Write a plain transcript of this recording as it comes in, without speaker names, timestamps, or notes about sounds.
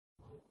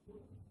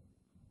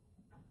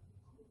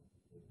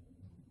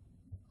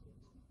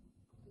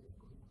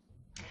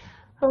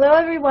Hello,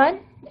 everyone.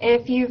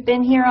 If you've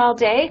been here all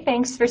day,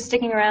 thanks for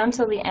sticking around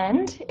till the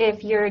end.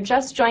 If you're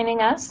just joining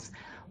us,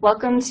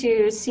 welcome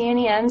to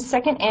CNEN's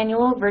second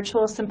annual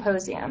virtual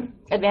symposium,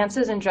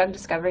 Advances in Drug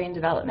Discovery and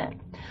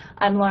Development.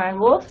 I'm Lauren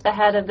Wolf, the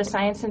head of the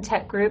Science and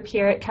Tech group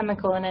here at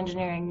Chemical and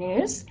Engineering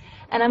News,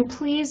 and I'm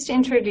pleased to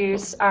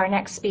introduce our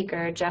next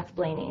speaker, Jeff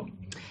Blaney.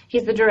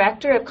 He's the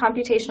Director of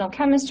Computational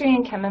Chemistry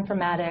and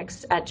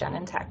Cheminformatics at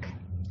Genentech.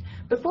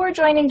 Before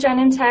joining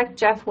Genentech,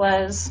 Jeff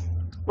was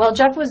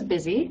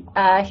busy.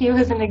 He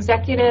was an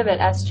executive at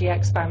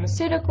SGX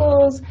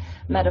Pharmaceuticals,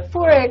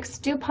 Metaphorics,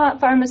 DuPont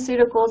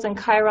Pharmaceuticals,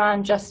 and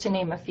Chiron, just to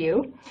name a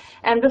few.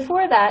 And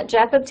before that,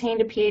 Jeff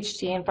obtained a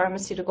PhD in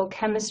pharmaceutical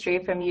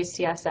chemistry from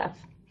UCSF.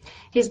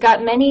 He's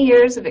got many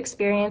years of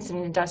experience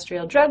in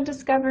industrial drug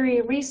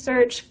discovery,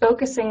 research,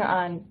 focusing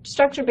on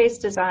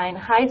structure-based design,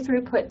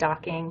 high-throughput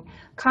docking,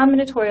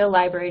 combinatorial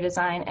library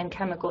design, and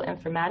chemical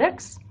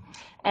informatics.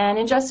 And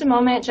in just a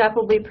moment, Jeff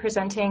will be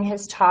presenting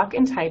his talk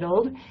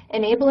entitled,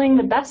 Enabling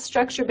the Best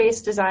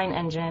Structure-Based Design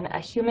Engine, a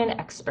Human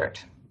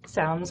Expert.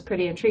 Sounds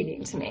pretty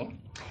intriguing to me.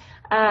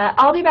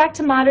 I'll be back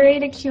to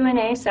moderate a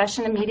Q&A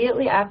session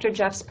immediately after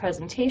Jeff's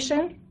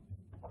presentation.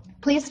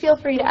 Please feel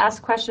free to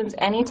ask questions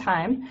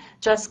anytime.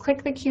 Just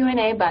click the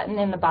Q&A button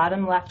in the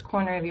bottom left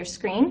corner of your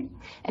screen.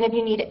 And if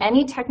you need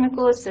any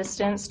technical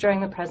assistance during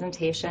the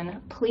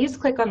presentation, please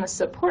click on the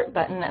support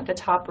button at the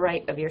top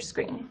right of your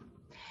screen.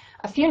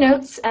 A few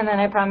notes, and then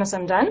I promise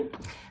I'm done.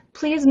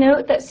 Please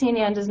note that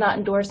CNN does not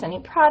endorse any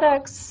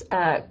products,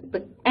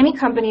 any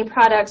company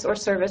products or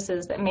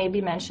services that may be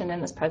mentioned in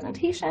this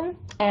presentation.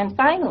 And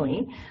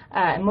finally,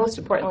 and most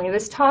importantly,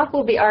 this talk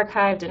will be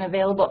archived and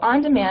available on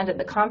demand at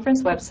the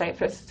conference website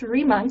for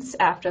 3 months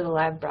after the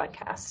live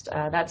broadcast.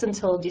 That's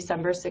until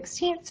December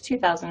 16th,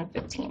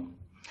 2015.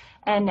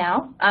 And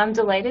now, I'm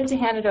delighted to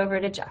hand it over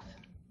to Jeff.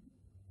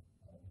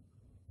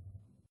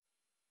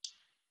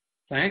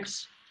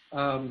 Thanks.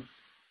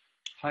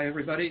 Hi,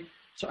 everybody.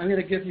 So I'm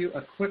going to give you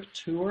a quick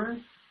tour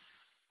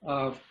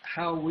of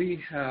how we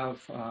have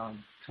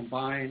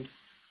combined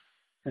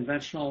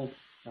conventional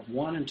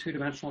 1- and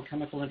 2-dimensional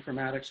chemical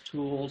informatics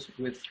tools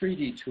with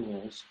 3D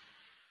tools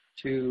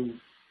to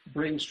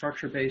bring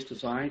structure-based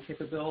design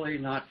capability,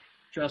 not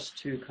just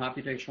to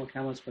computational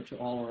chemists, but to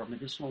all our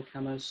medicinal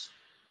chemists,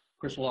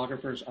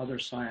 crystallographers, other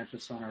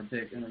scientists on our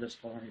big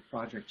interdisciplinary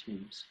project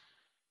teams.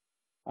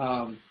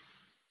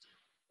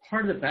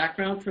 Part of the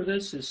background for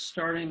this is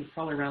starting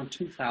probably around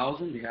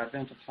 2000, the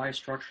advent of high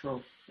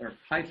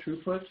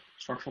throughput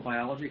structural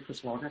biology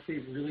crystallography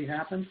really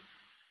happened.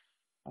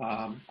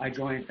 I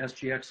joined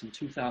SGX in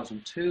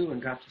 2002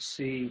 and got to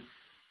see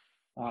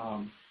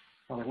probably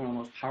one of the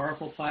most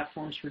powerful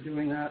platforms for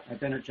doing that.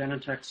 I've been at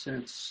Genentech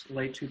since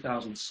late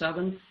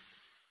 2007.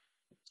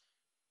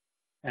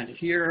 And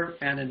here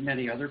and in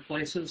many other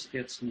places,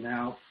 it's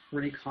now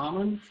pretty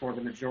common for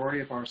the majority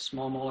of our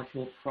small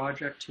molecule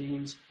project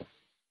teams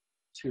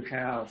to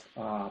have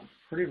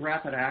pretty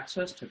rapid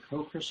access to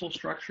co-crystal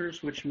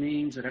structures, which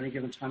means at any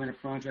given time in a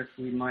project,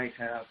 we might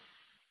have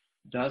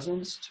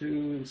dozens to,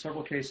 in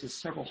several cases,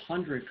 several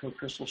hundred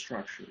co-crystal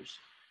structures.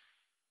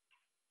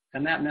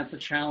 And that meant the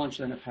challenge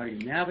then of how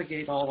you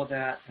navigate all of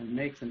that and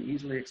make them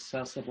easily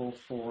accessible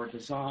for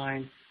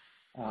design,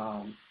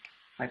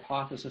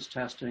 hypothesis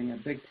testing. A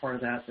big part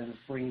of that then is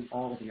bringing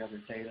all of the other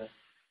data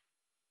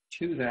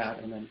to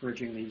that and then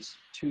bridging these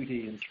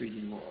 2D and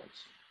 3D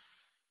worlds.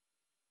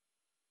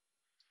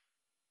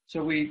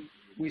 So we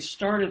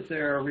started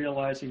there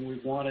realizing we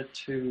wanted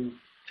to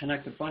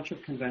connect a bunch of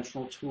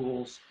conventional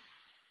tools.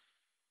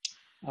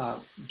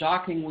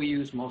 Docking we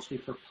use mostly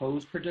for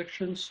pose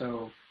prediction,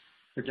 so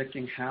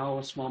predicting how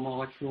a small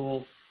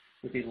molecule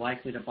would be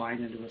likely to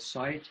bind into a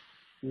site,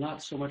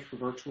 not so much for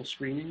virtual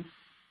screening.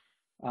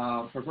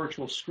 For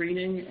virtual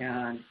screening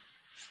and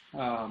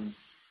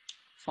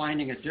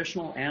finding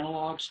additional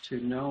analogs to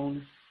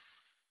known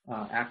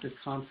active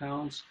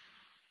compounds.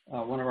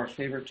 One of our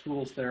favorite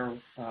tools there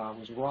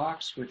was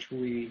ROX, which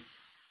we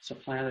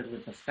supplanted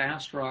with the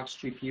fast ROX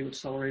GPU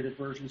accelerated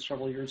version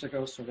several years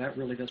ago. So that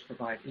really does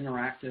provide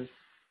interactive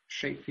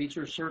shape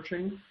feature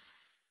searching.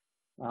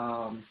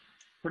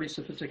 Pretty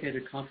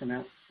sophisticated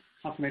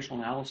conformational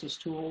analysis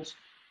tools.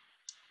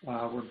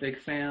 We're big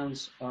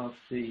fans of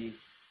the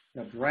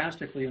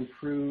drastically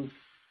improved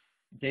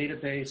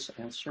database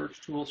and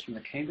search tools from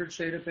the Cambridge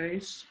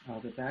database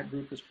that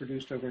group has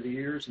produced over the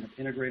years and have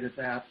integrated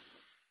that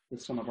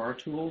with some of our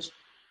tools.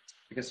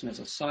 I guess, and as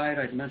a side,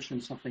 I'd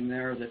mention something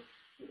there that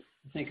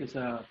I think is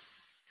a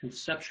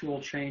conceptual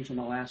change in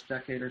the last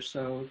decade or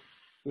so,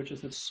 which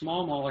is that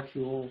small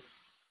molecule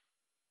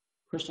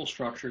crystal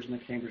structures in the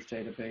Cambridge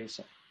database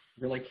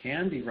really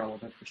can be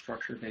relevant for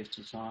structure-based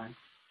design,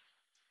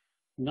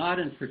 not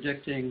in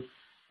predicting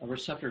a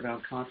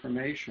receptor-bound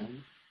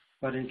conformation,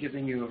 but in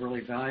giving you a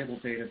really valuable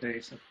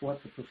database of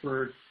what the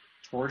preferred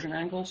torsion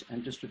angles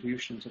and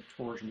distributions of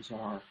torsions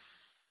are.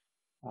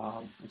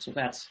 And so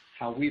that's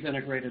how we've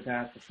integrated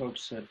that. The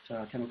folks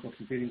at Chemical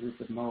Computing Group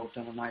with Mo have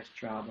done a nice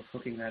job of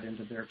hooking that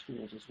into their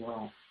tools as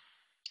well.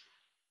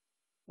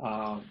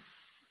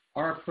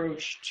 Our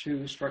approach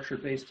to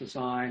structure-based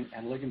design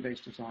and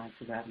ligand-based design,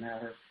 for that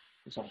matter,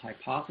 is all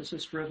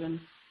hypothesis-driven.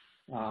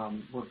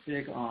 We're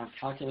big on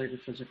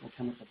calculated physical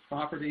chemical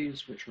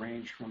properties, which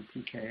range from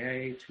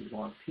pKa to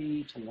log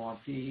P to log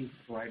D,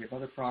 a variety of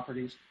other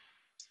properties.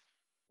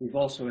 We've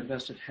also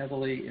invested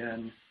heavily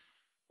in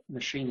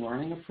machine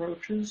learning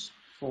approaches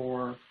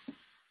for,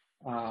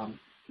 I'd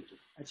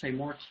say,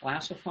 more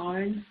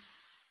classifying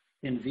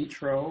in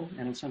vitro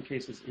and in some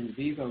cases in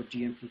vivo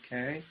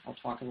DMPK. I'll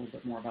talk a little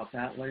bit more about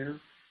that later.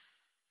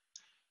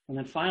 And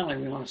then finally,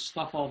 we want to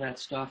stuff all that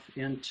stuff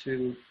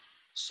into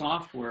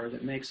software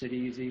that makes it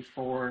easy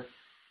for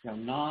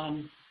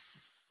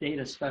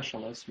non-data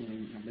specialists,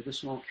 meaning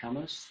medicinal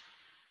chemists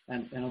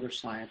and other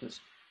scientists,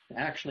 to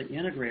actually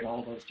integrate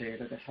all those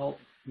data to help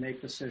make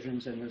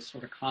decisions in this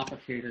sort of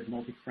complicated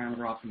multi-parameter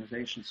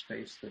optimization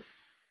space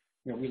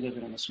that we live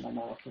in the small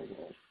molecule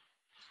world.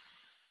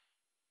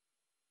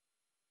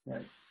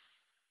 Right.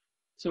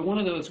 So one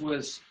of those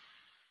was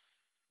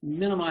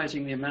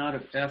minimizing the amount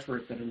of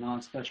effort that a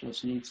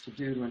non-specialist needs to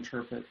do to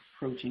interpret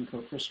protein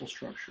co-crystal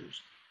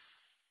structures.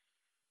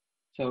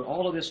 So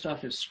all of this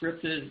stuff is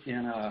scripted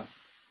in a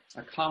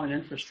common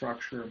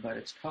infrastructure, but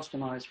it's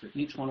customized for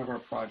each one of our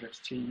projects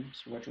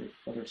teams, whether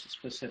it's a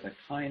specific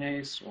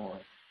kinase or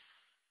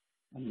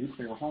a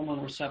nuclear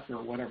hormone receptor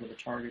or whatever the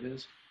target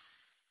is.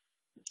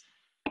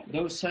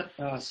 Those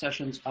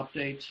sessions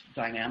update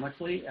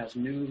dynamically as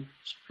new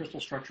crystal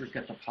structures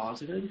get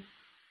deposited.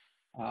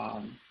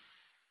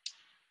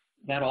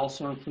 That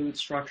also includes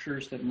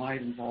structures that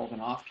might involve an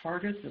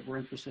off-target that we're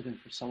interested in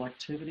for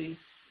selectivity.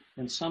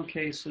 In some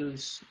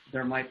cases,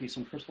 there might be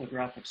some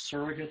crystallographic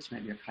surrogates,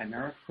 maybe a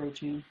chimeric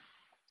protein.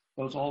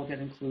 Those all get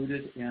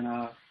included in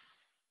a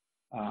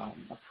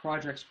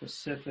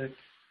project-specific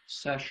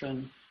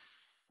session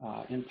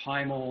in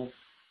PyMol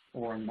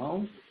or in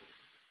Mo.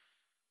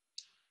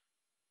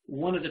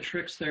 One of the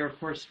tricks there, of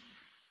course,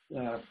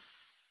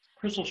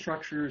 crystal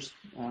structures,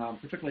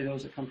 particularly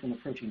those that come from the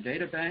protein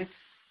data bank,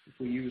 if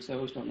we use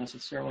those, don't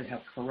necessarily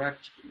have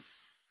correct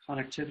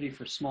connectivity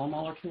for small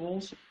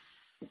molecules.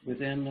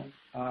 Within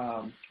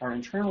our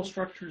internal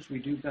structures, we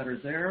do better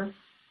there.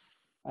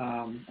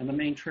 And the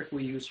main trick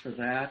we use for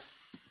that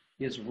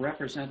is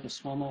represent the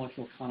small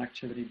molecule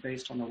connectivity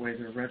based on the way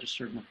they're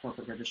registered in the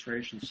corporate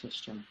registration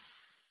system.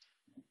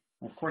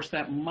 Of course,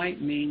 that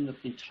might mean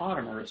that the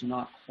tautomer is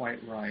not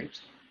quite right,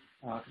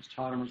 because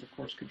tautomers, of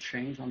course, could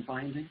change on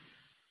binding.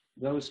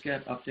 Those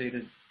get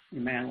updated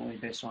manually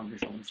based on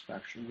visual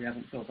inspection. We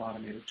haven't built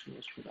automated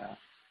tools for that.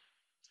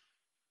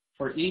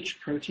 For each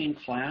protein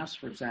class,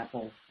 for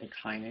example, a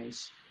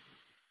kinase,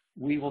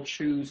 we will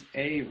choose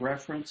a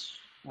reference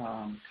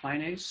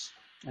kinase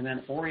and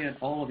then orient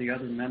all of the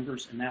other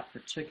members in that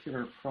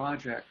particular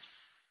project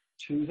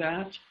to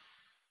that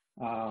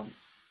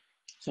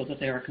so that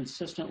they are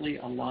consistently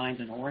aligned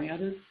and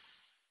oriented.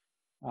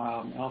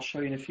 I'll show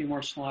you in a few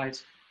more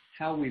slides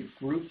how we've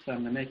grouped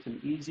them to make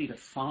them easy to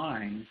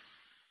find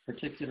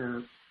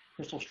particular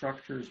crystal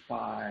structures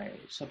by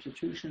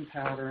substitution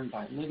pattern,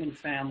 by ligand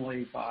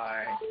family,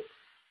 by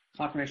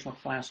conformational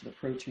class of the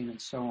protein,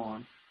 and so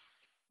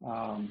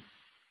on.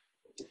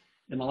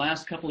 In the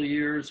last couple of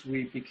years,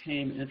 we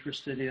became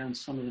interested in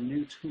some of the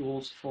new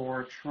tools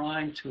for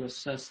trying to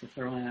assess the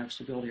thermodynamic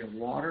stability of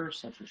water,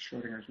 such as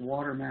Schrödinger's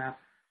water map,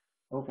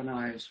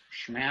 OpenEye's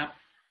SHMAP,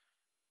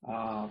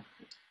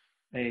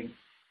 a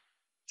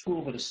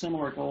tool with a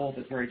similar goal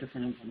but very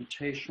different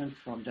implementation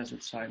from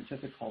Desert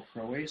Scientific called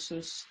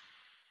ProASIS.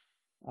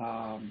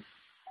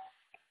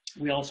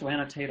 We also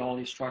annotate all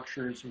these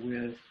structures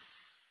with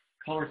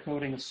color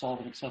coding a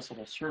solvent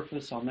accessible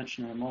surface. I'll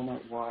mention in a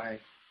moment why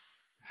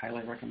I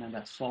highly recommend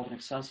that solvent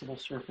accessible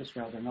surface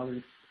rather than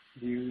other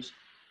views.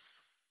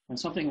 And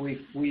something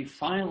we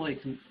finally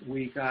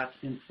got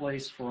in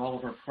place for all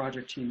of our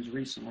project teams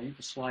recently,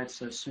 the slide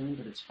says soon,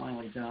 but it's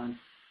finally done,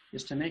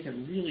 is to make it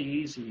really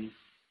easy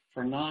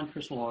for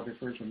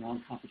non-crystallographers or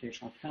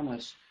non-computational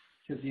chemists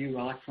to view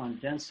electron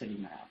density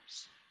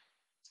maps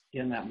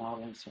in that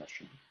modeling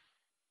session.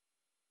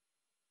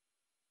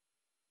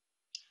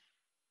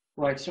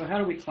 Right, so how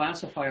do we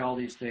classify all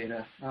these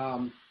data?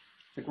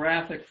 The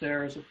graphic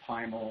there is of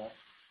PyMol.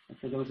 And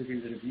for those of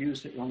you that have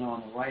used it, you'll know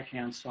on the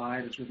right-hand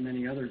side, as with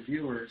many other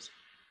viewers,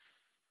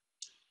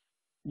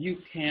 you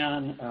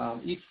can,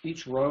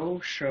 each row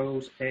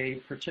shows a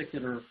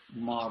particular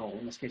model,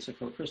 in this case a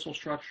co-crystal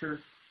structure.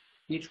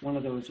 Each one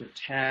of those are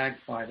tagged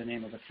by the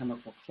name of a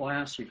chemical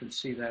class. You can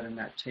see that in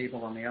that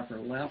table on the upper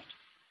left.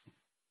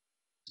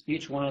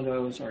 Each one of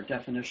those are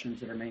definitions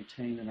that are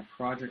maintained in a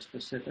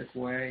project-specific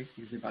way,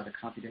 usually by the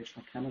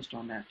computational chemist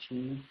on that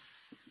team,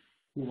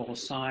 who will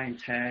assign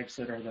tags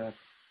that are the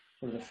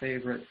sort of the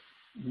favorite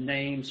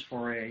names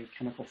for a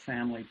chemical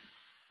family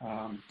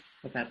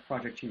that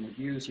project team would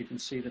use. You can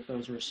see that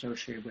those are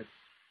associated with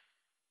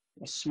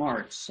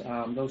SMARTS.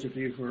 Those of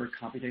you who are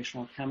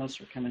computational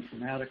chemists or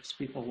cheminformatics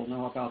people will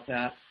know about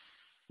that.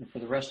 And for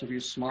the rest of you,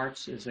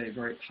 SMARTS is a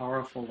very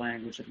powerful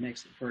language that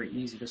makes it very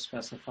easy to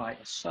specify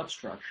a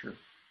substructure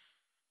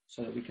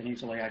so that we can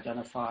easily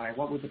identify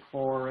what would the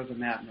core of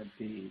imatinib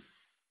be.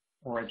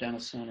 or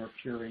adenosine or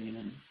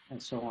purine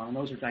and so on. And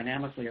those are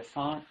dynamically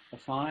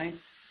defined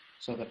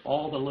so that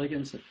all the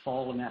ligands that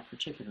fall in that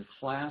particular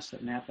class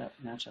that match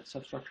that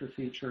substructure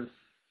feature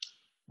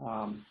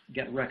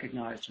get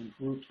recognized and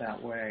grouped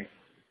that way.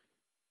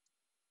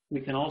 We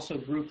can also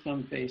group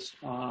them based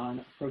on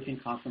a protein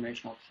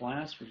conformational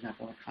class. For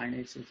example, in a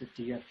kinase is a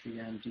DFG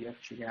in,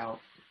 DFG out.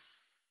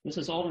 This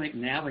is all to make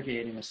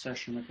navigating a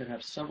session that could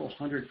have several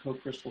hundred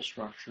co-crystal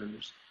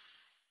structures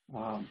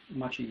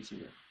much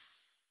easier.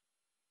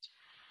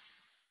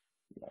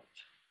 Right.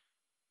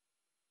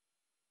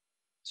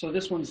 So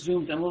this one's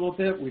zoomed in a little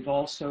bit. We've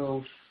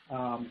also,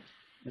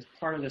 as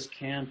part of this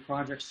CAN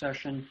project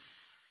session,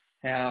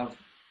 have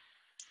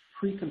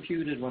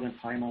pre-computed what in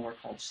PyMol are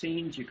called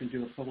scenes. You can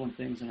do equivalent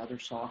things in other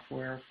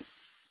software.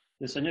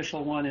 This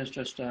initial one is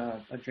just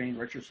a Jane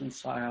Richardson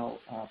style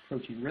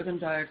protein ribbon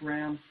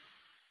diagram.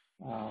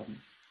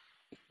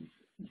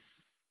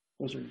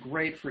 Those are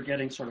great for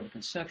getting sort of a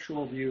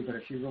conceptual view, but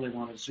if you really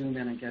want to zoom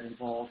in and get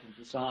involved in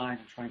design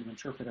and trying to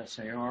interpret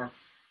SAR,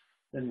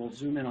 then we'll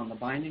zoom in on the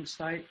binding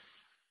site.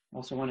 I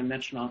also want to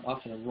mention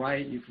off to the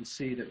right, you can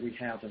see that we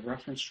have the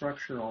reference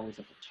structure always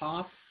at the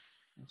top.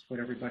 That's what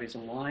everybody's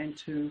aligned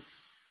to.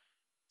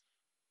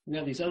 We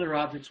have these other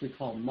objects we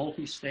call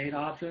multi-state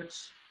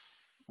objects.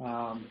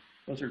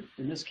 Those are,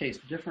 in this case,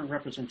 different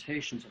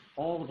representations of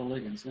all of the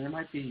ligands. And there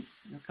might be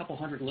a couple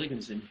hundred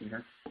ligands in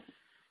here.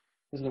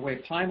 Because of the way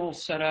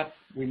PyMol's set up,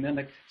 we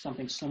mimic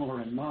something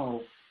similar in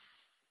Mo.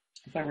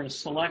 If I were to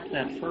select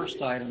that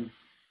first item,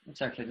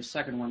 it's actually the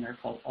second one there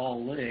called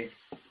all lig,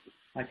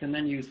 I can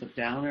then use the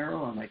down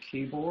arrow on my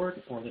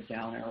keyboard or the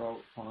down arrow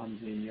on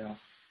the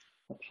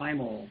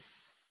PyMol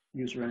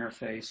user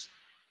interface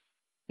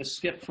to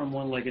skip from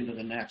one ligand to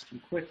the next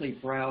and quickly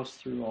browse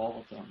through all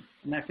of them.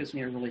 And that gives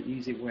me a really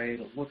easy way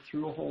to look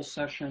through a whole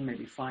session,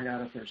 maybe find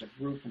out if there's a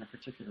group in a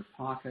particular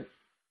pocket.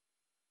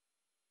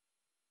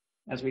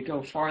 As we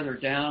go farther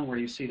down where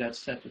you see that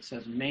set that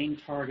says main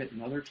target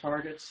and other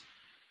targets,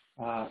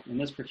 in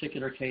this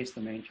particular case,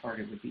 the main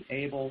target would be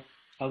ABL.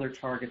 Other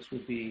targets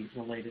would be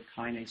related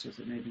kinases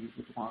that maybe you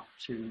would want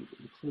to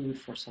include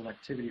for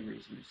selectivity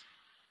reasons.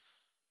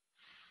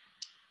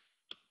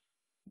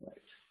 Right.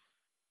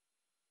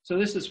 So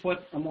this is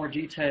what a more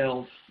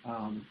detailed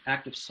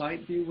active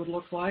site view would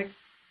look like.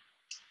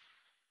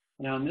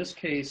 Now in this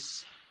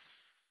case,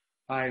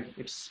 I've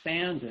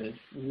expanded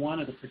one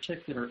of the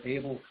particular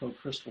ABL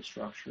co-crystal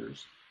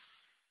structures.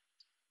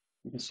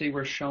 You can see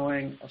we're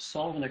showing a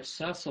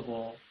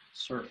solvent-accessible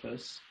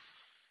surface.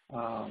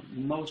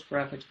 Most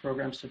graphics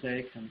programs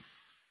today can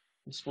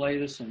display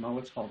this. In Mo,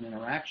 it's called an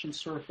interaction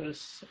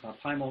surface.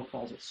 PyMol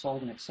calls it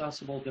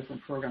solvent-accessible.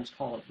 Different programs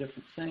call it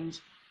different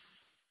things.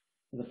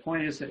 The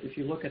point is that if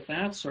you look at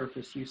that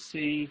surface, you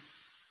see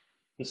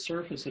the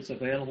surface that's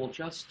available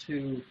just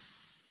to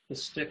the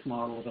stick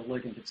model of a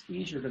ligand. It's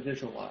easier to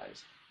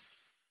visualize.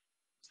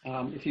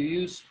 If you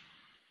use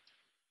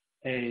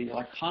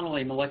like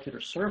Connolly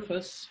molecular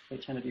surface, they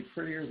tend to be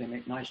prettier, they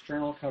make nice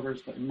journal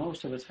covers, but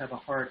most of us have a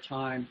hard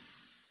time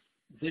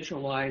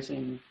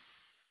visualizing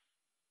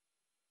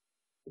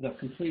the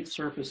complete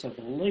surface of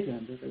the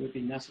ligand if it would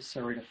be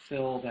necessary to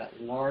fill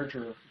that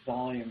larger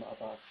volume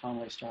of a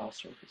Connolly style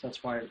surface.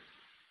 That's why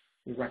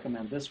we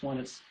recommend this one.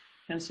 It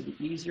tends to be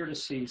easier to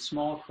see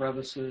small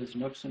crevices,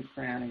 nooks and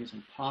crannies,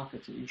 and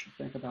pockets that you should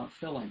think about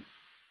filling.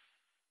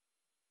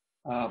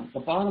 The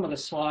bottom of the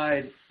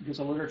slide gives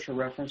a literature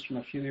reference from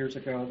a few years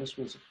ago. This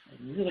was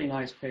a really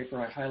nice paper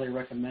I highly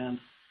recommend.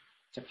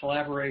 It's a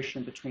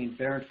collaboration between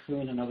Bernd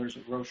Kuhn and others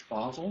at Roche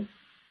Basel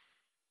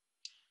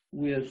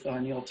with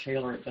Neil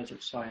Taylor at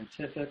Desert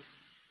Scientific.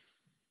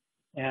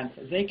 And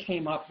they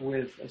came up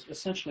with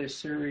essentially a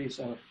series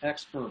of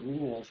expert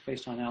rules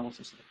based on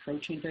analysis of the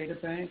protein data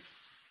bank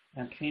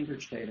and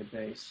Cambridge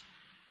database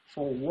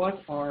for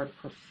what are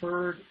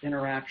preferred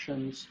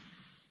interactions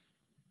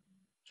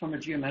from a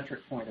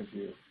geometric point of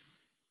view.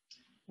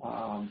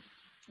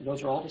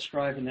 Those are all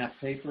described in that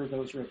paper.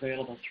 Those are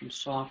available through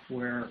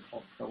software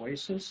called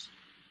Proasis.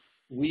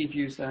 We've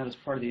used that as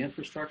part of the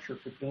infrastructure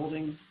for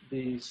building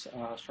these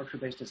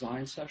structure-based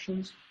design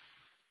sessions.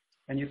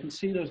 And you can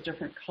see those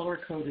different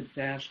color-coded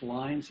dashed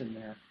lines in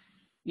there.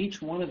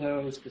 Each one of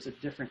those is a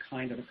different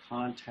kind of a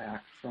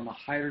contact, from a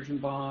hydrogen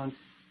bond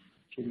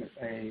to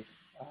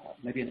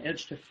maybe an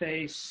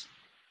edge-to-face,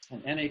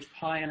 an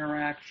NH-pi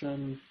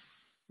interaction,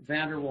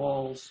 van der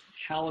Waals,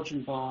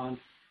 halogen bond.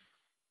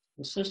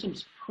 The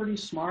system's pretty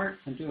smart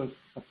and do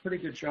a pretty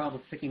good job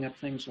of picking up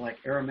things like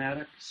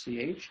aromatic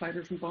CH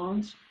hydrogen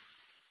bonds.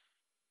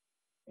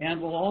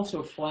 And we'll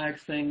also flag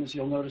things.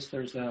 You'll notice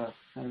there's a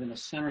kind of in the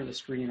center of the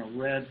screen a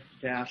red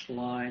dashed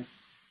line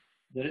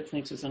that it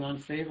thinks is an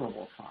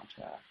unfavorable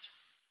contact.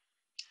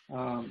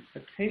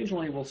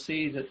 Occasionally we'll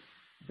see that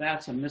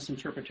that's a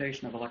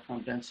misinterpretation of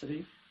electron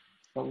density,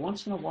 but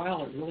once in a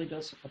while it really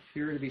does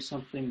appear to be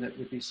something that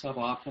would be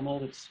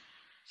suboptimal. That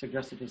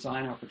suggests a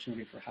design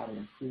opportunity for how to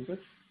improve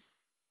it.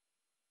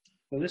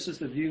 So this is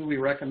the view we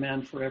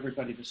recommend for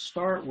everybody to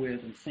start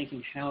with in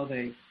thinking how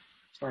they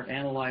start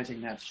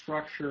analyzing that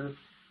structure,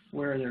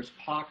 where there's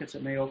pockets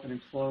that may open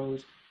and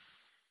close.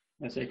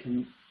 As they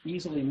can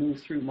easily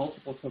move through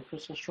multiple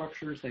co-crystal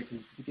structures, they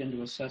can begin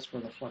to assess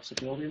where the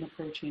flexibility in the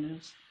protein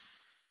is.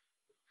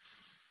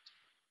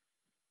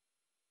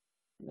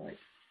 Right.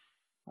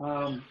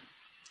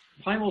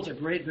 PyMol is a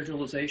great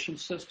visualization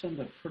system,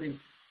 but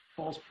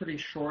falls pretty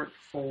short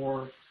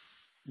for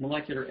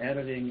molecular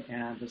editing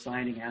and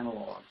designing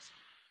analogs.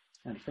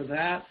 And for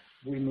that,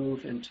 we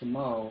move into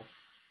Mo.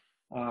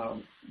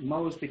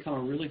 Mo has become a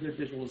really good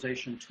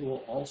visualization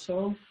tool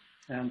also,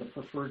 and the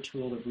preferred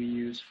tool that we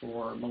use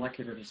for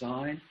molecular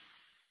design.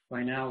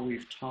 By now,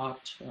 we've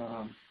taught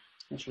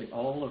essentially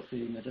all of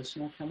the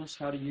medicinal chemists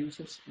how to use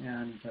this,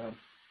 and they're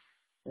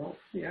all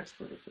pretty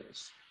expert at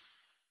this.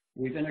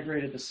 We've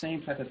integrated the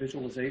same type of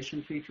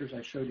visualization features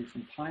I showed you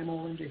from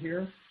PyMol into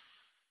here.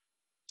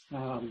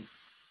 I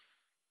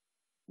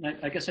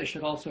guess I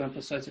should also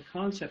emphasize the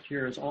concept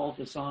here is all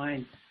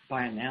designed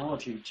by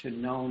analogy to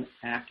known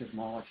active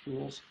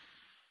molecules.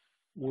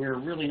 We're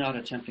really not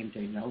attempting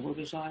de novo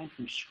design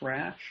from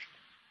scratch.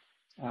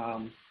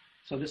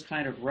 So this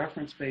kind of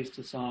reference-based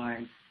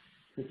design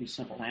could be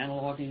simple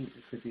analogging,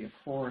 it could be a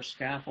core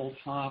scaffold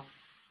hop,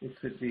 it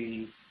could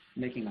be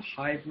making a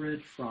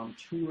hybrid from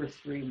 2 or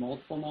 3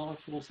 multiple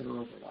molecules that are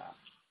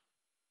overlapped.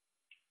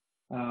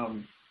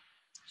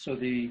 So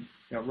the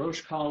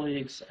Roche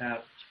colleagues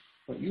at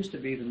what used to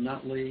be the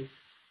Nutley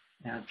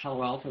and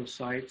Palo Alto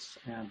sites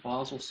and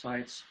Basel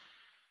sites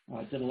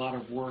did a lot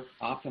of work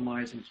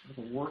optimizing sort of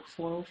the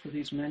workflow for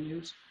these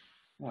menus.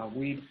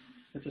 We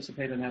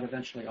participated in that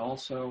eventually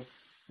also,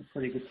 a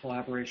pretty good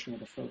collaboration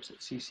with the folks at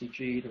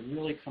CCG to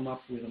really come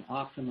up with an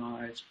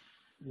optimized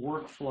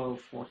workflow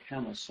for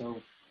chemists.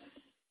 So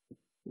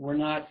we're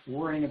not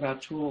worrying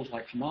about tools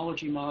like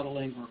homology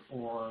modeling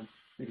or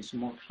maybe some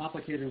more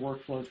complicated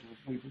workflows.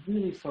 We've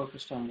really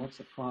focused on what's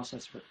the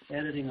process for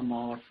editing a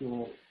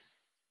molecule,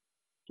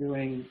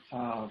 doing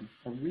a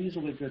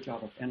reasonably good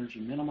job of energy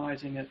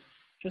minimizing it,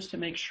 just to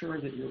make sure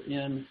that you're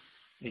in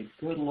a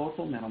good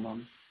local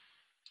minimum.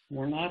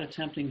 We're not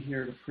attempting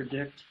here to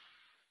predict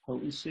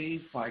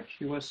potency by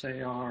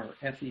QSAR or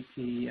FEP,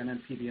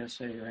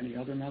 MMPBSA, or any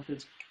other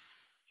methods.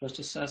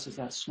 Just assesses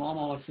that small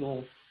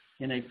molecule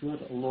in a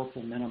good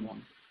local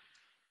minimum.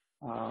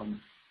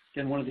 Again,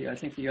 I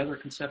think the other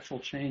conceptual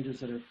changes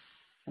that have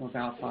come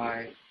about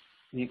by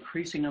the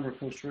increasing number of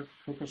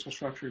co-crystal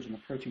structures in the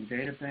protein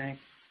data bank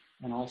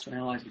and also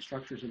analyzing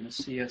structures in the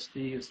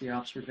CSD is the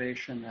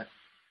observation that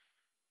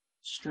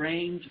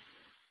strained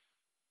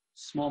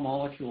small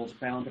molecules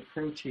bound to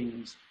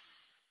proteins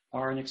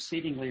are an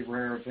exceedingly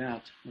rare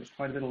event. There's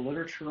quite a bit of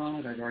literature on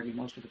it. I'd argue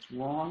most of it's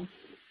wrong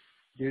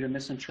due to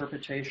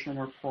misinterpretation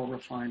or poor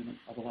refinement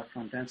of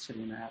electron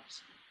density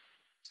maps.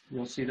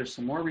 You'll see there's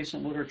some more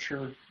recent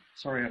literature.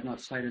 Sorry, I've not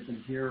cited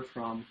them here,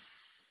 from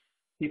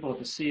people at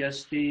the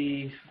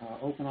CSD,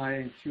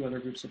 OpenEye, and a few other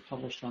groups have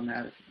published on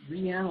that. If you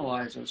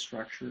reanalyze those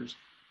structures,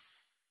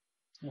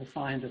 you'll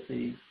find that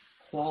the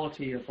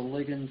quality of the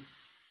ligand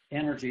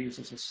energies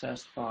as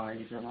assessed by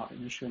either an ab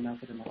initio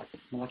method or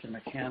molecular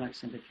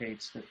mechanics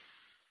indicates that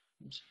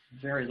there's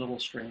very little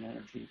strain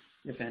energy,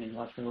 if any,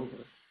 left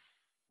over.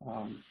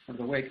 For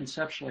the way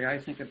conceptually I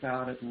think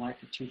about it and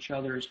like to teach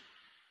others,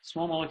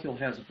 small molecule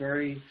has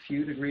very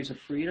few degrees of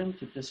freedom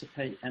to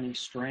dissipate any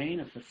strain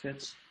if the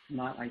fit's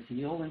not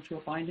ideal into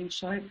a binding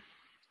site.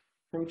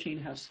 Protein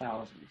has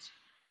thousands.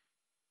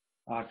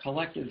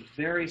 Collective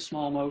very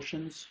small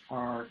motions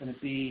are going to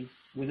be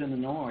within the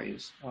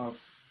noise of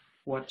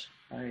what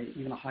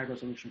even a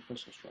high-resolution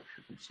crystal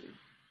structure can see.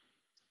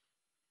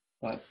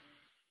 But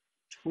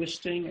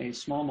twisting a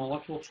small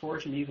molecule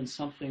torsion, even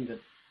something that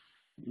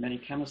many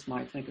chemists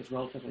might think is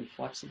relatively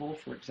flexible,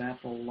 for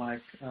example,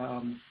 like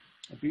a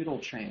butyl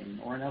chain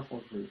or an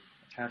ethyl group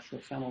attached to a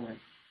phenyl ring,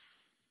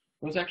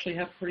 those actually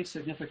have pretty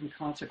significant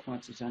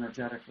consequences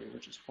energetically,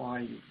 which is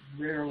why you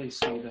rarely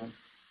see them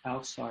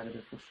outside of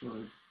the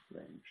preferred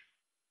range.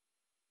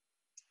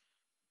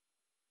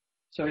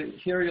 So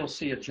here you'll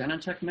see a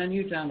Genentech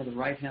menu down to the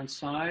right-hand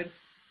side.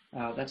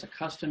 That's a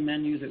custom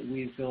menu that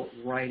we've built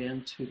right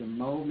into the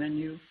Mo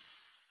menu.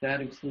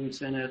 That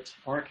includes in it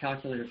our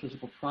calculated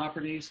physical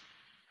properties,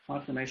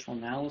 conformational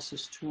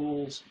analysis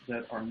tools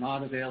that are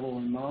not available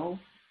in Mo,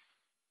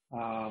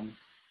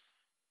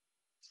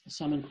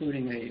 some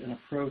including an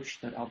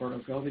approach that Alberto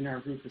Gobi and our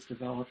group has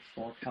developed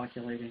for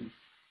calculating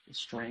the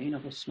strain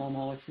of a small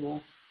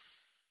molecule,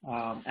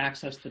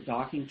 access to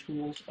docking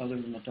tools other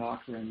than the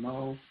docker in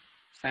Mo,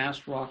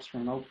 fast rocks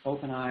from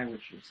OpenEye,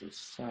 which is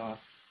this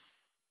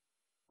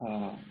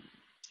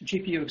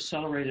GPU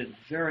accelerated,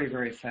 very,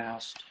 very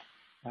fast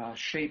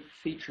shape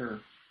feature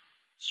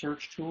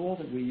search tool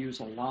that we use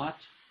a lot,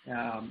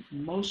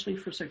 mostly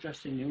for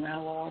suggesting new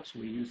analogs.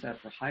 We use that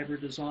for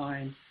hybrid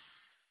design,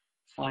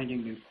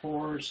 finding new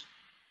cores.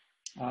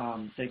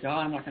 Degas,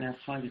 I'm not going to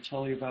have time to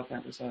tell you about that.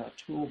 It was a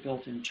tool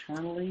built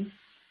internally.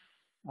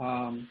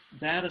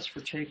 That is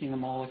for taking a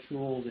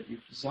molecule that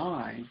you've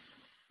designed,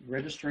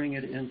 registering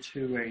it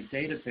into a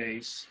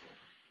database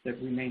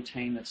that we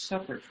maintain that's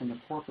separate from the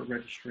corporate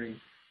registry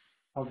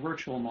of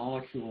virtual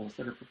molecules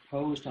that are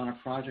proposed on a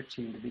project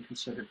team to be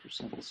considered for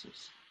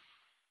synthesis.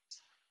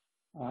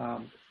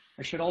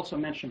 I should also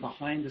mention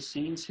behind the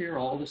scenes here,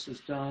 all this is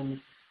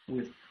done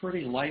with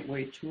pretty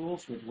lightweight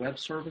tools with web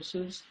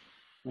services.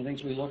 The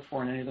things we look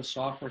for in any of the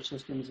software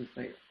systems is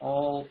they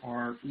all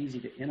are easy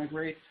to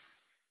integrate.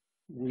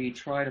 We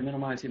try to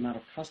minimize the amount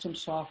of custom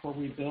software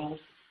we build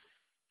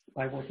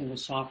by working with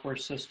software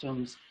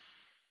systems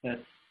that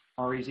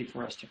are easy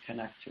for us to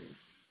connect to.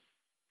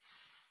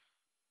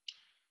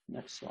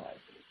 Next slide.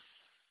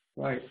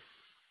 Right.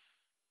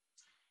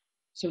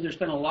 So there's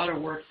been a lot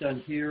of work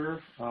done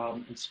here,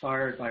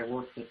 inspired by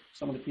work that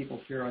some of the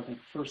people here, I think,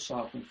 first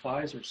saw from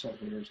Pfizer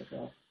several years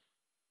ago,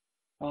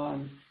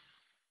 on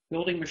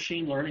building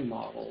machine learning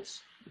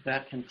models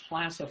that can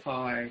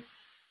classify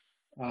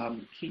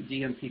key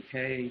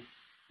DMPK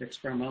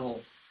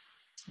experimental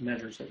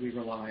measures that we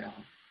rely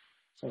on.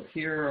 So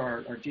here,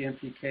 our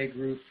DMPK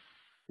group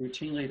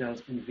routinely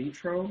does in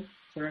vitro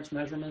clearance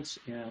measurements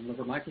in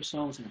liver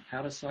microsomes and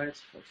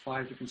hepatocytes for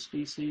 5 different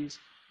species.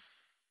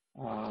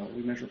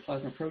 We measure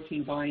plasma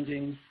protein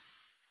binding,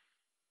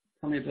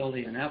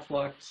 permeability and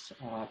efflux,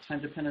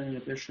 time-dependent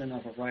inhibition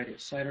of a variety of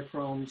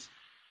cytochromes,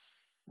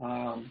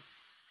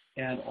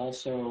 and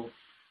also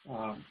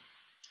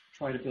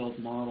try to build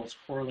models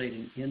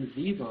correlating in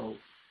vivo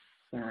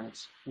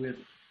clearance with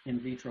in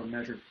vitro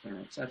measured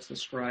clearance. That's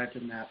described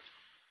in that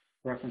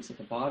reference at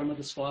the bottom of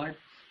the slide.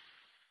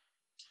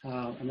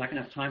 I'm not going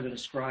to have time to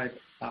describe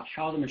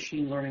how the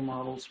machine learning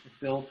models were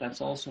built.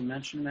 That's also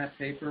mentioned in that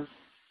paper.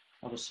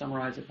 I'll just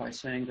summarize it by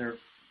saying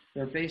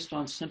they're based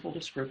on simple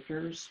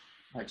descriptors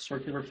like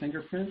circular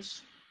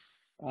fingerprints,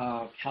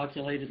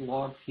 calculated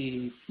log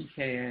P,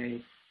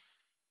 pKa.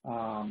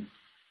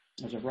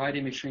 There's a variety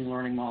of machine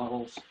learning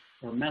models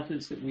or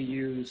methods that we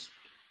use.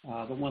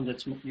 The one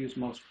that's used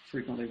most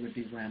frequently would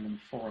be random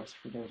forest,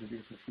 for those of you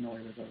who are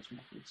familiar with those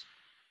methods.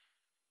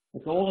 The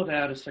goal of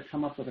that is to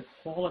come up with a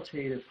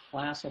qualitative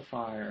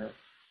classifier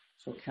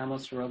so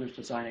chemists or others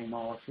designing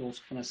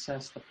molecules can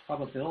assess the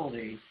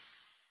probability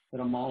that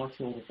a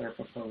molecule that they're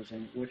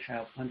proposing would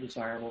have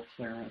undesirable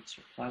clearance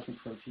or plasma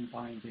protein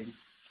binding,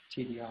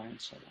 TDI, and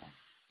so on.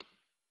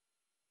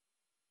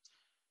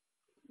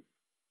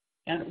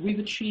 And we've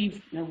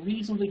achieved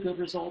reasonably good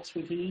results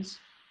with these.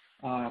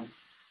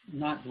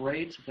 Not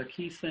great. The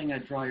key thing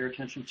I'd draw your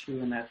attention to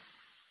in that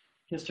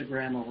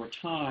histogram over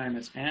time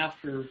is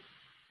after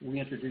we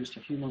introduced a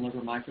human liver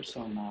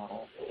microsome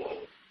model,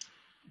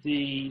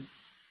 the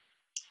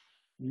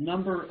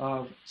number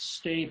of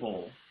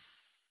stable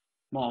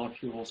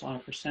molecules on a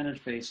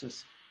percentage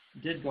basis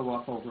did go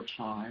up over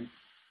time.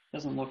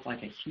 Doesn't look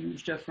like a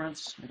huge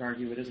difference. I'd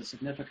argue it is a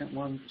significant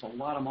one. There's a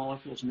lot of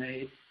molecules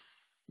made.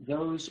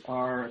 Those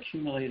are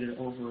accumulated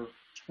over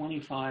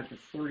 25 to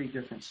 30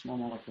 different small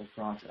molecule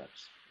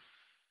projects.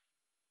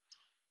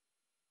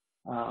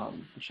 I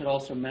should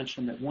also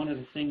mention that one of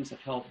the things that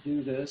helped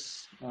do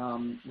this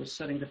was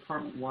setting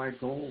department-wide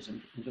goals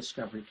in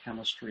discovery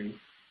chemistry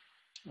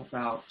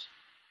about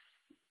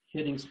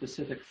hitting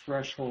specific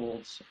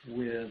thresholds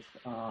with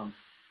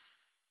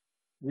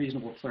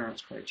reasonable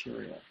clearance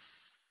criteria.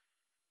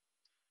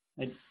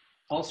 I'd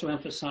also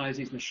emphasize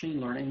these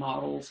machine learning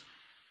models.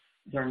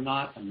 They're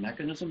not a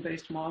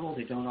mechanism-based model.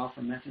 They don't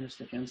offer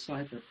mechanistic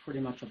insight. They're pretty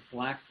much a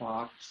black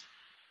box,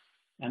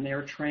 and they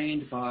are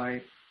trained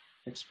by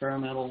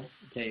experimental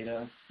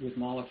data with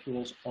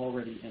molecules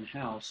already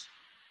in-house.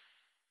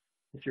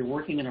 If you're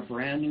working in a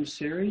brand new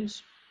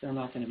series, they're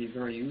not going to be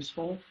very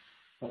useful,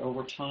 but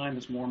over time,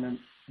 as more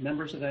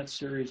members of that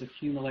series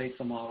accumulate,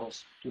 the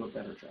models do a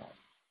better job.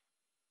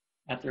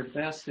 At their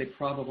best, they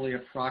probably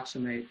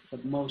approximate the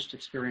most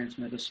experienced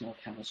medicinal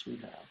chemists we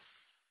have.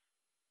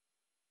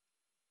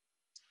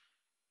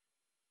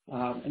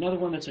 Another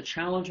one that's a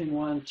challenging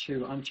one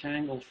to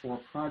untangle for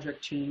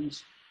project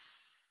teams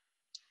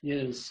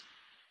is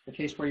the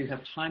case where you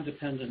have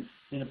time-dependent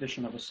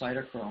inhibition of a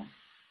cytochrome.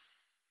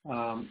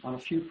 On a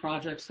few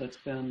projects, that's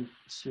been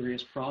a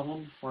serious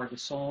problem, hard to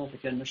solve.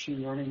 Again,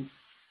 machine learning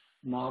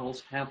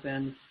models have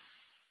been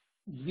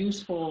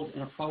useful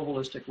in a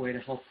probabilistic way to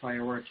help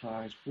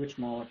prioritize which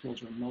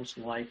molecules are most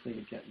likely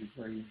to get you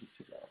where you need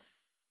to go.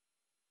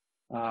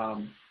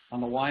 On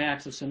the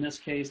y-axis, in this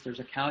case, there's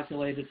a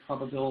calculated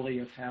probability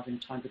of having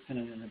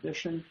time-dependent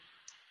inhibition.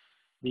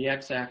 The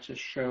x-axis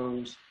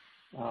shows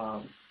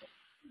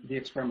the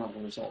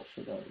experimental result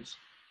for those.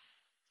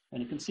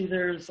 And you can see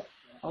there's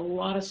a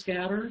lot of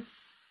scatter,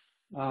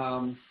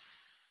 but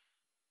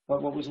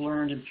what was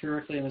learned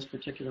empirically in this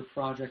particular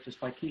project is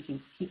by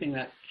keeping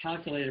that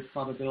calculated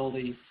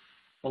probability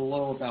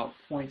below about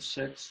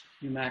 0.6,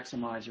 you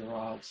maximize your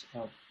odds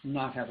of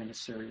not having a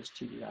serious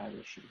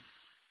TDI issue.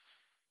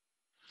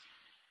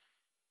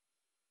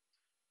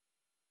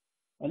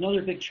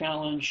 Another big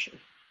challenge,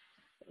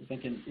 I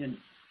think in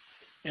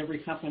every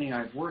company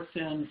I've worked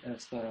in,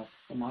 as the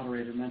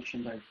moderator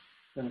mentioned, I've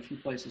been a few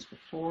places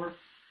before,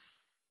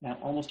 and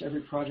almost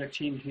every project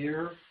team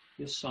here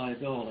is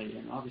solubility.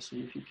 And obviously,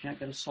 if you can't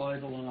get a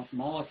soluble enough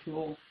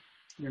molecule,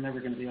 you're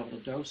never going to be able to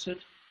dose it.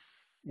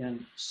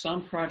 In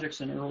some projects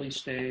in early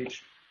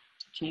stage,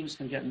 teams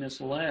can get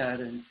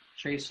misled in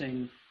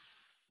chasing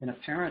an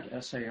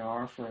apparent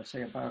SAR for,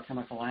 say, a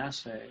biochemical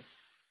assay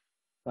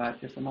But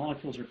if the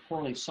molecules are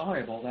poorly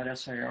soluble, that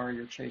SAR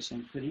you're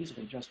chasing could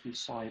easily just be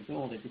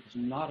solubility because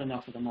not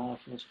enough of the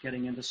molecules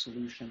getting into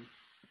solution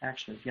to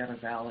actually get a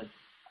valid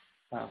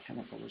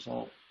biochemical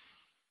result.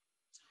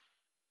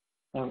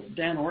 So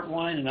Dan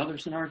Ortwine and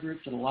others in our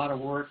group did a lot of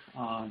work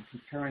on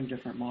comparing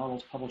different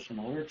models published in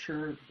the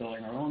literature,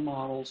 building our own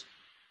models,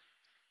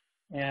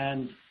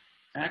 and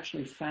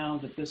actually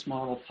found that this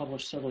model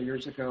published several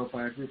years ago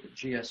by a group at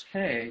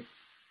GSK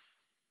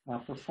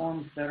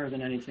performed better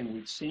than anything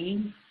we'd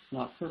seen. It's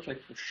not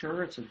perfect for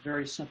sure. It's a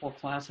very simple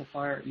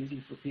classifier,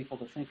 easy for people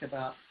to think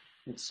about.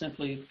 It's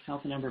simply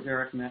count the number of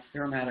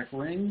aromatic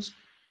rings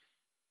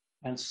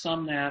and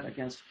sum that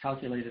against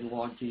calculated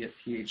log D at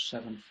pH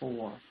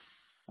 7.4.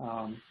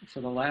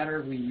 For the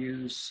latter, we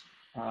use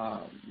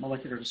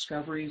Molecular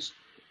Discoveries,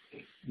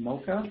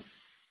 MOCA.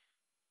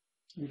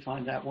 We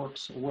find that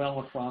works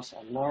well across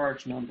a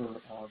large number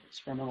of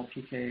experimental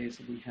PKs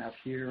that we have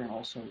here and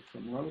also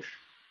from Roche.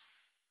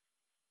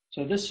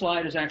 So this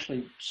slide is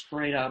actually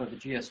straight out of the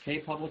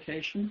GSK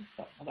publication.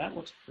 Well, that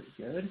looks pretty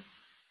good.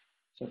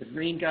 So the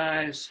green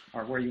guys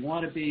are where you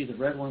want to be. The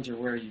red ones are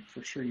where you,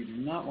 for sure you do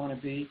not want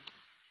to be.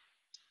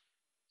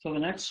 So the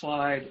next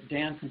slide,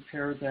 Dan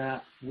compared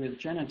that with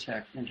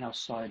Genentech in-house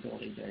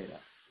solubility data.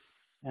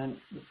 And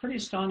we're pretty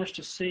astonished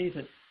to see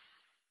that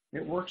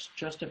it works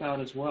just about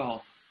as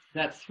well.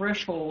 That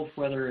threshold,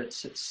 whether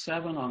it's at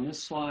 7 on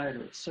this slide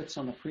or at 6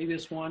 on the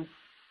previous one,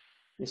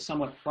 is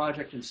somewhat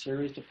project and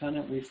series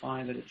dependent. We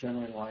find that it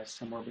generally lies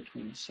somewhere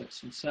between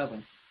 6 and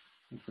 7.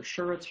 And for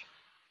sure,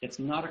 it's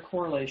not a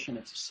correlation,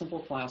 it's a simple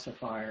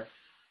classifier,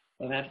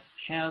 but that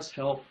has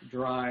helped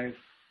drive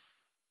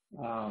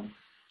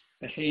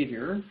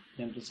behavior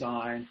in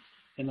design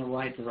in the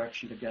right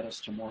direction to get us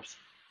to more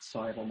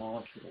soluble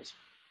molecules.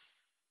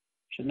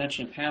 I should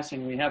mention in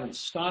passing, we haven't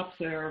stopped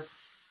there.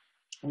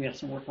 We have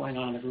some work going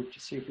on in the group to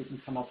see if we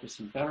can come up with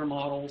some better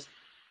models.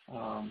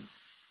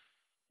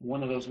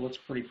 One of those looks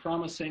pretty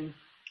promising,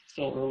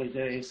 still early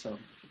days, so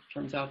if it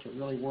turns out to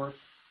really work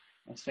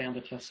and stand the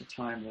test of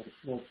time,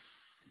 we'll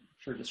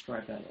sure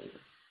describe that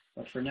later.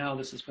 But for now,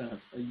 this has been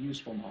a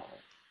useful model.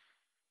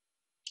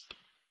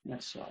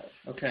 Next slide.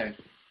 Okay.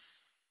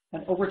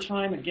 And over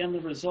time, again, the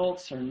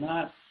results are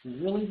not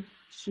really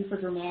super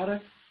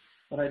dramatic,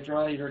 but I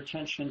draw your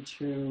attention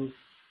to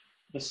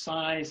the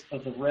size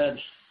of the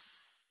red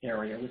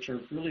area, which are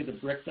really the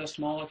brick dust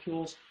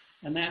molecules,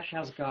 and that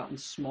has gotten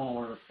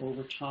smaller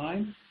over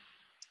time.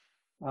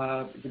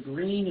 The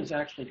green has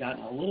actually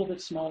gotten a little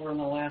bit smaller in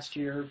the last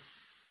year.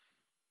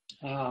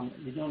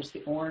 You notice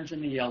the orange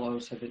and the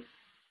yellows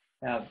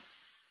have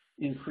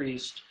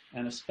increased,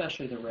 and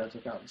especially the reds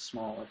have gotten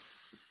smaller.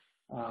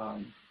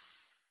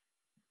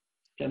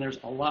 Again, there's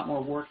a lot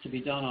more work to be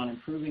done on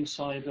improving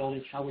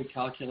solubility, how we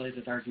calculate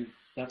it. Argue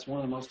that's one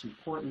of the most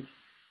important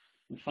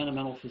and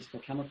fundamental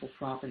physical-chemical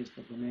properties,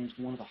 but remains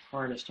one of the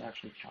hardest to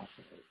actually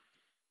calculate.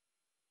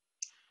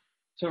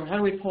 So how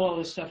do we pull all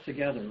this stuff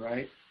together,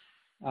 right?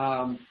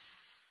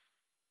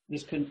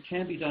 This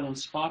can be done in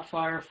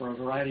Spotfire for a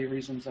variety of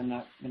reasons I'm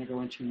not going to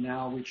go into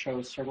now. We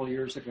chose several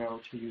years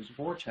ago to use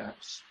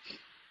Vortex.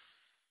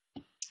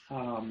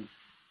 Well,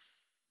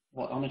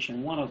 I'll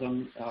mention one of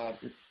them.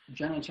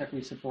 Genentech,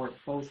 we support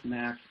both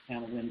Mac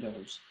and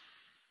Windows.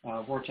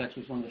 Vortex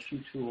is one of the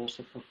few tools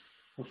that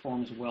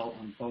performs well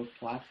on both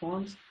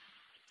platforms.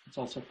 It's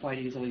also quite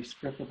easily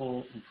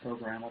scriptable and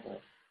programmable.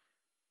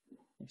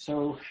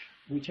 So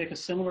we take a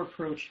similar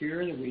approach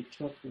here that we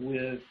took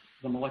with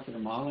the molecular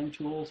modeling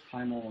tools,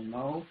 PyMol and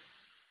Mo.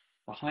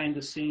 Behind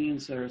the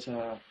scenes, there's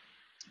a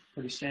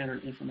pretty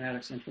standard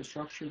informatics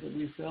infrastructure that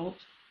we've built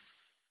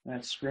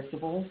that's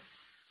scriptable.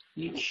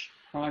 Each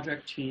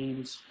project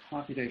team's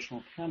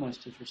computational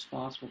chemist is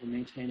responsible for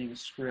maintaining a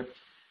script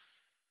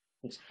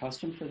that's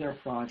custom for their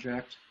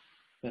project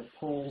that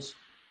pulls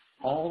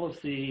all of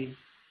the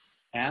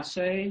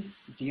assay,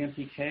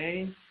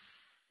 DMPK,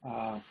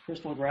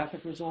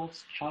 crystallographic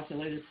results,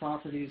 calculated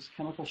properties,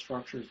 chemical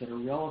structures that are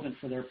relevant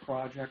for their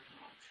project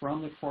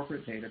from the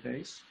corporate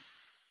database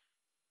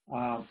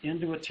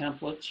into a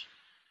template,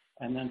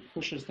 and then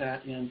pushes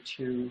that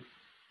into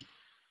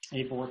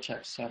a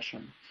Vortex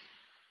session.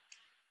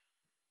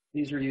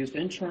 These are used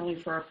internally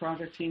for our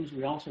project teams.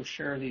 We also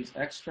share these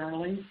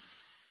externally.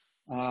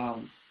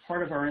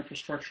 Part of our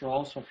infrastructure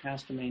also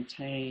has to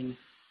maintain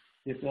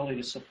the ability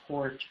to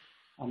support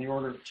on the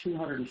order of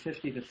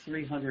 250 to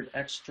 300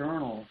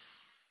 external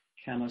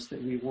chemists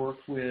that we work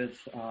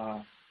with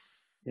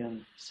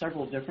in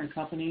several different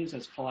companies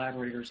as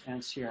collaborators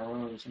and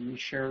CROs, and we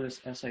share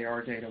this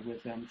SAR data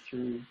with them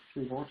through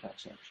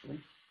Vortex, actually.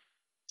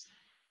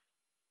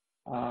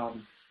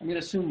 I'm going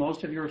to assume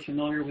most of you are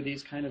familiar with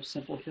these kind of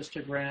simple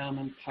histogram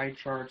and pie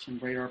charts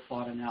and radar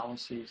plot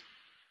analyses.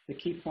 The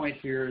key point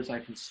here is I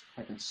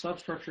can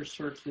substructure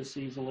search this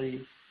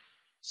easily,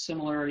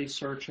 similarity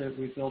search it.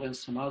 We built in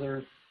some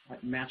other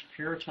match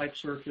pair type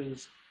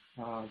searches.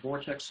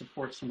 Vortex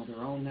supports some of their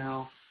own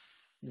now.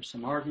 There's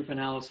some R group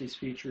analyses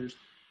features.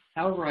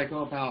 However I go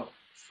about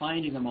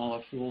finding the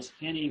molecules,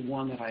 any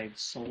one that I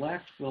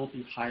select will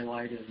be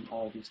highlighted in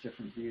all these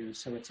different views.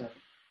 So it's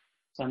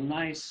a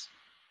nice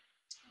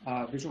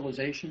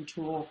visualization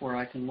tool where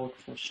I can look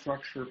for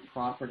structure,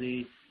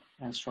 property,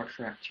 and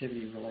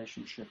structure-activity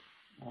relationship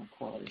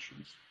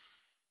correlations.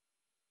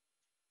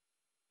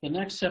 The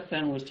next step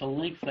then was to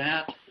link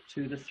that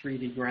to the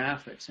 3D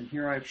graphics. And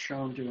here I've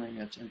shown doing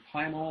it in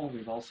PyMol.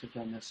 We've also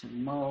done this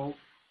in Mo.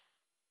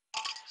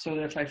 So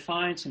that if I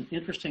find some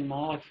interesting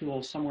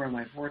molecules somewhere in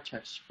my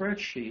Vortex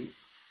spreadsheet,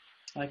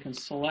 I can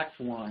select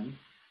one,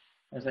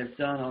 as I've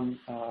done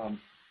on,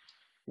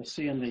 you'll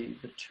see in the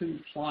two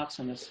plots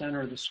in the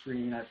center of the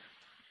screen,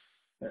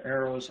 the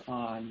arrows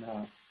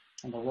on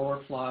the lower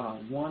plot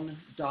on one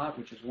dot,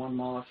 which is one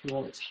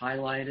molecule. It's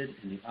highlighted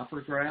in the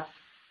upper graph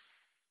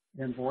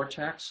in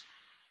Vortex.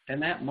 And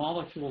that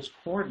molecule's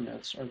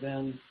coordinates are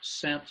then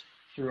sent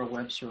through a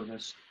web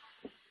service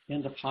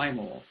into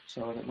PyMol,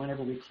 so that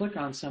whenever we click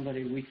on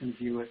somebody, we can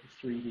view it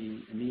in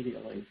 3D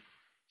immediately.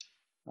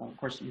 Of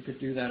course, you could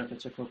do that if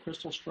it's a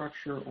co-crystal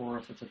structure or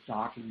if it's a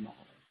docking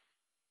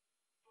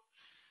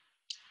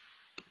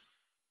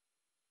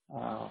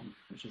model,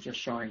 which is just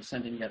showing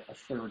sending yet a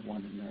third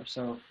one in there.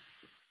 So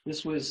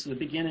this was the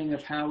beginning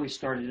of how we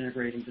started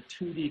integrating the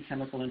 2D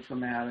chemical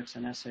informatics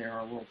and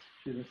SAR world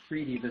to the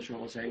 3D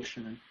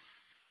visualization. And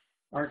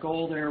our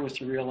goal there was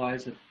to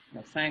realize that,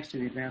 thanks to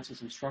the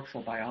advances in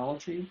structural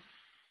biology,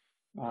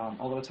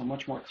 although it's a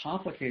much more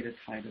complicated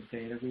kind of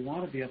data, we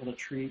want to be able to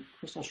treat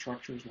crystal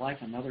structures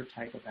like another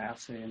type of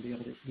assay and be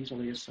able to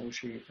easily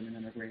associate them and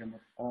integrate them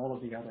with all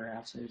of the other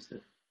assays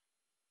that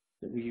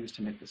we use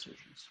to make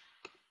decisions.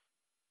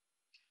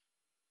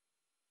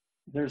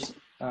 There's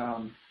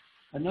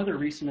another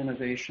recent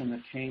innovation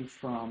that came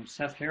from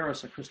Seth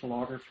Harris, a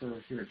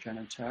crystallographer here at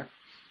Genentech.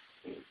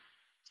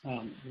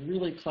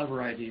 Really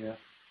clever idea.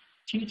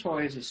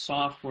 T-Toys is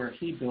software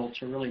he built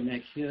to really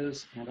make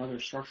his and other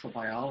structural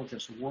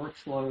biologists'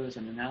 workflows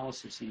and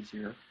analysis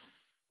easier.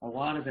 A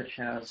lot of it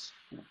has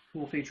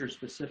cool features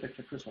specific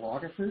to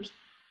crystallographers,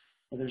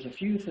 but there's a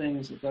few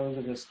things that those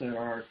of us that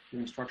are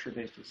doing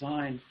structure-based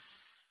design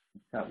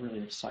got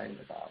really excited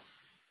about.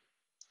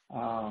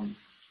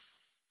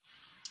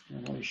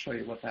 And let me show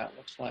you what that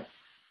looks like.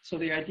 So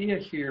the idea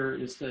here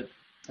is that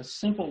a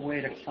simple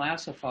way to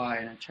classify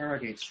and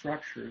interrogate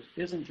structures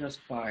isn't just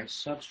by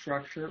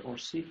substructure or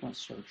sequence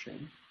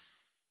searching.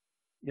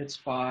 It's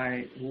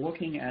by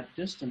looking at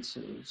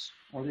distances,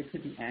 or they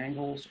could be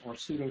angles or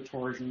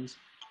pseudo-torsions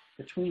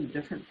between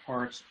different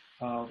parts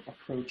of a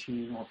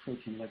protein or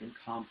protein-living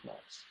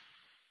complex.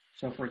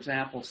 So for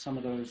example, some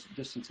of those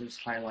distances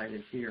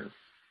highlighted here.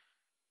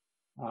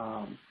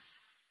 So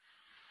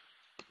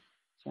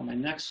on my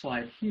next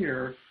slide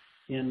here,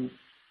 in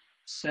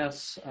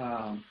Seth's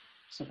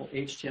simple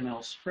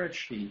HTML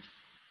spreadsheet,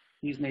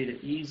 he's made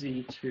it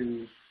easy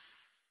to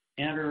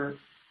enter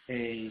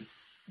a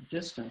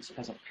distance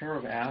as a pair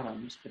of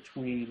atoms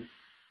between,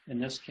 in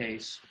this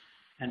case,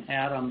 an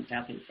atom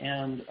at the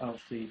end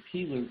of the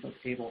P-loop of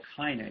abyl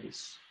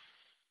kinase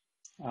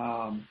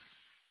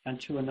and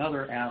to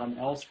another atom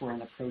elsewhere in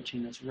the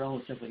protein that's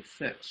relatively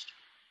fixed.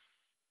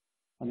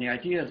 And the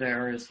idea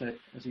there is that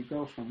as you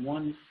go from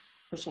one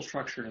crystal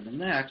structure to the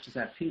next, as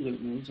that P-loop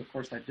moves, of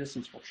course, that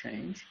distance will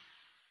change.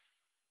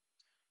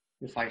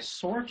 If I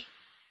sort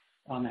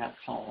on that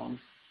column,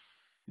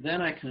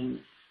 then I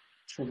can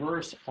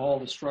traverse all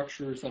the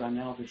structures that I'm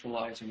now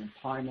visualizing in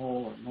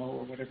PyMol or Mo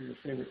or whatever your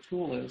favorite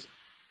tool is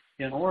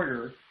in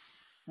order,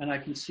 and I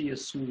can see a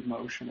smooth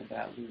motion of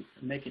that loop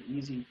and make it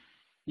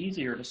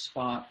easier to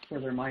spot where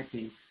there might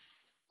be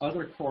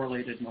other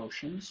correlated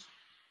motions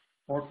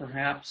or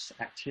perhaps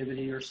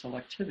activity or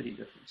selectivity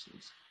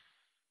differences.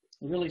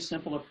 A really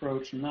simple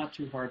approach, not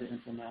too hard to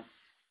implement.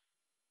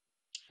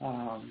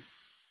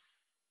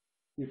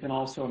 You can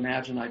also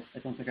imagine, I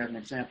don't think I have an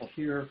example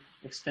here,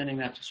 extending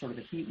that to sort of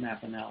a heat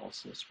map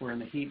analysis, where in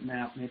the heat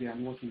map, maybe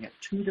I'm looking at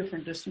two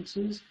different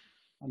distances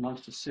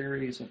amongst a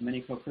series of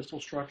many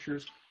co-crystal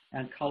structures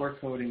and color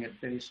coding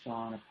it based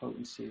on a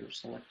potency or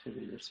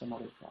selectivity or some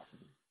other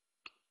property.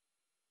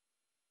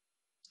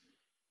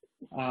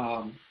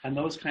 And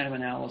those kind of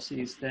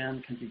analyses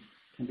then can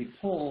be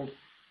pulled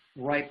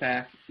right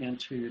back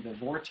into the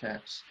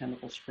Vortex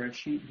chemical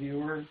spreadsheet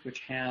viewer, which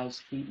has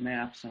heat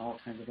maps and all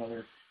kinds of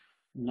other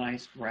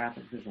nice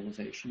graphic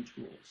visualization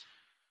tools.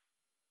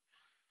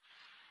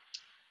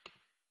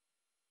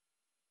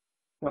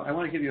 So I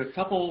want to give you a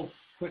couple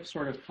quick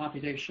sort of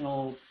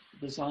computational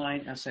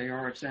design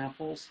SAR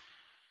examples.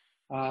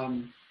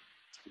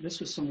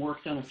 This was some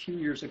work done a few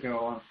years ago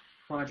on a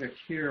project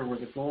here where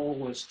the goal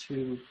was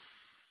to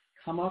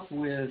come up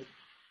with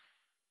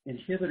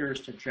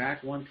inhibitors to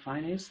JAK1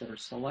 kinase that are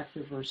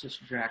selective versus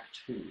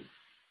JAK2.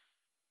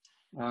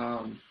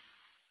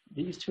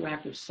 These two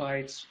active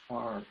sites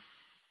are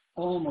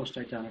almost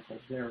identical.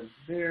 They're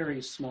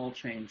very small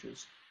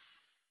changes.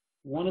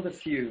 One of the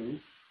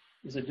few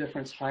is a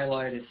difference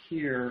highlighted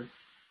here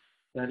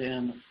that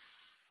in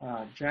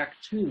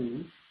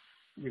JAK2,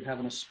 you have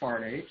an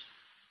aspartate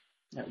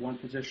at one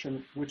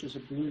position, which is a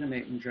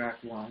glutamate in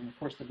JAK1. Of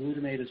course, the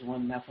glutamate is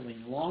one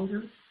methylene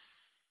longer,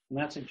 and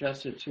that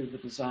suggested to the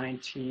design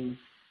team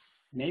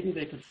maybe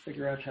they could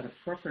figure out how to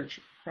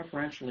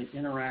preferentially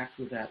interact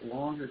with that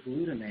longer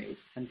glutamate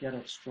and get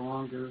a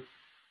stronger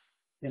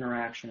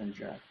interaction in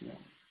JAK1.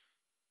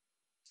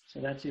 So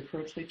that's the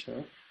approach they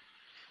took.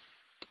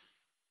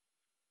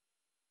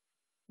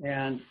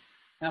 And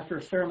after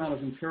a fair amount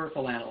of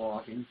empirical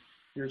analoguing,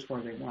 here's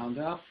where they wound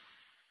up.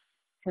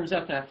 Turns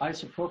out that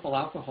isopropyl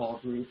alcohol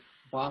group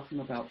bought them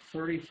about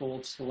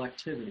 30-fold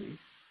selectivity,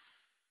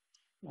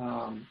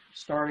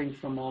 starting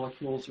from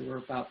molecules that were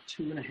about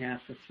 2.5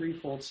 to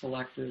 3-fold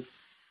selective,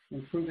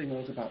 improving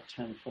those about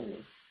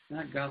 10-fold. And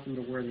that got them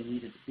to where they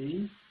needed to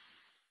be.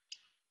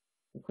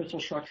 The crystal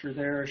structure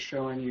there is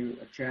showing you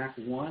a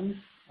JAK1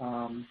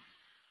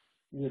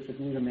 with the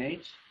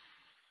glutamate.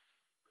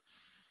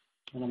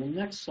 And on the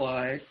next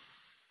slide,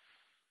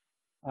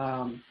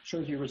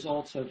 shows you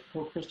results of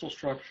co-crystal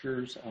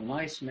structures, a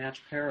nice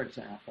match pair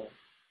example,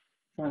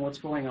 showing what's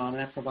going on, and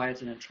that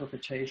provides an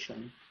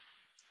interpretation.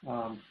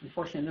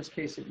 Unfortunately, in this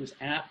case, it was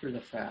after the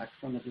fact.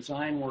 When the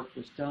design work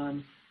was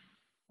done,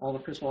 all the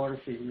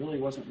crystallography really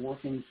wasn't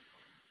working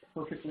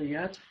perfectly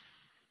yet.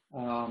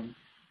 And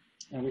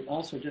we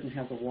also didn't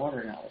have the water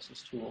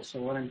analysis tool.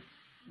 So what I'm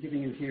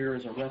giving you here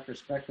is a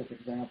retrospective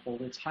example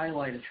that's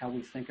highlighted how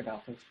we think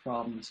about those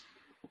problems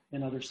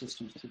in other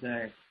systems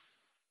today.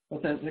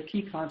 But the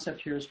key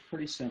concept here is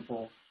pretty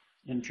simple.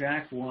 In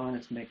JAK1,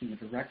 it's making a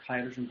direct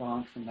hydrogen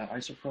bond from that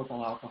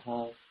isopropyl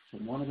alcohol to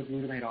one of the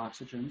glutamate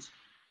oxygens,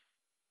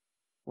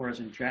 whereas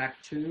in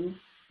JAK2,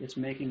 it's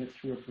making it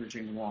through a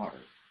bridging water.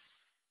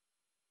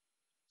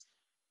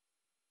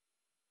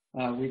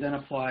 We then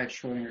applied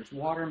Schrodinger's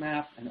water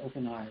map and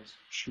OpenEye's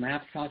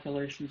SHMAP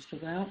calculations to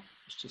that,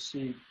 just to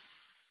see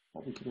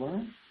what we could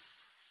learn.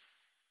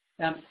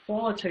 And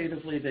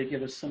qualitatively, they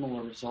give us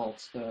similar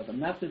results. The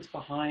methods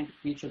behind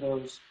each of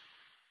those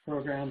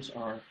programs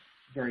are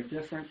very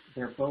different.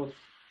 They're both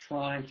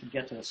trying to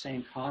get to the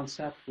same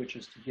concept, which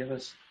is to give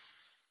us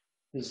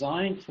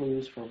design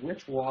clues for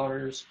which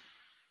waters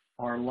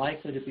are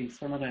likely to be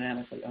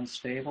thermodynamically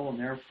unstable and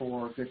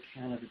therefore good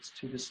candidates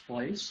to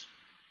displace,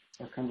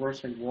 or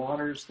conversely,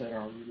 waters that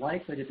are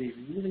likely to be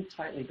really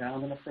tightly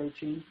bound in a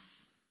protein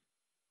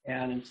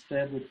and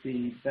instead would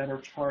be better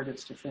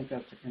targets to think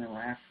of to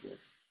interact with.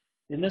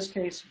 In this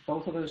case,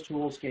 both of those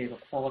tools gave a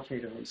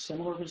qualitatively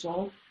similar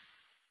result.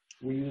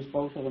 We use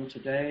both of them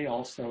today,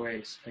 also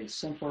a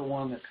simpler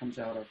one that comes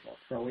out of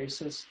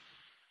Proasis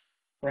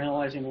for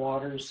analyzing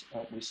waters.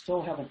 We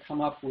still haven't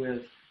come up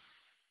with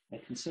a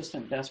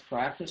consistent best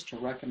practice to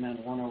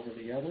recommend one over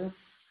the other.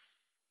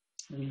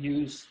 We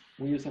use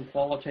them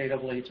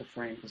qualitatively to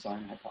frame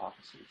design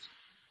hypotheses.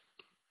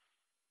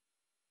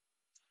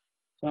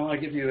 So I want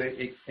to give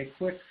you a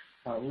quick,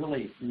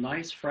 really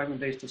nice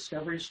fragment-based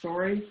discovery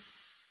story.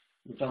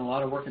 We've done a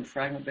lot of work in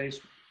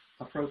fragment-based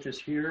approaches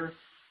here.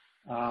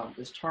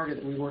 This target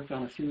that we worked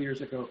on a few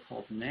years ago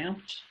called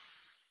NAMPT.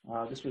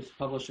 This was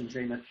published in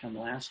JMedChem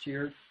last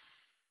year.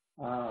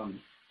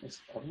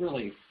 It's a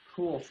really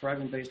cool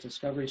fragment-based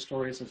discovery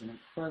story. This is an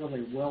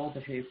incredibly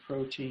well-behaved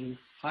protein,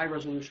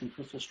 high-resolution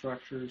crystal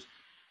structures.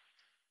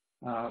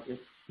 If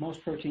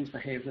most proteins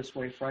behave this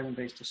way,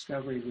 fragment-based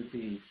discovery would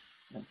be,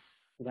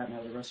 for that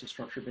matter, the rest of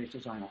structure-based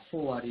design, a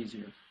whole lot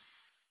easier.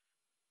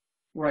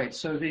 Right,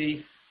 so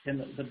in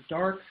the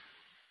dark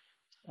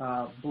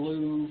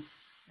blue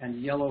and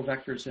yellow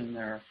vectors in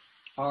there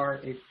are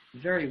a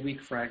very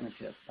weak fragment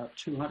hit, about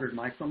 200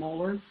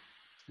 micromolar,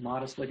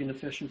 modest ligand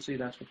efficiency,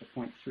 that's what the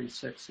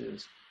 0.36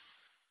 is.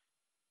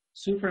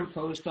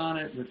 Superimposed on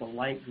it with the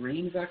light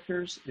green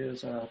vectors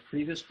is a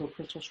previous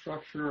co-crystal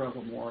structure of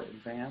a more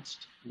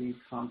advanced lead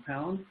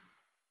compound,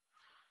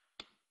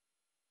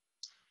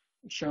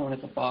 shown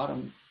at the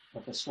bottom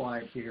of the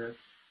slide here.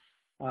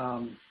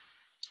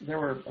 There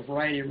were a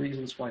variety of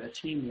reasons why the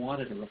team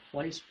wanted to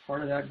replace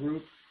part of that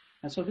group.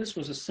 And so this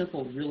was a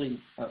simple, really,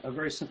 a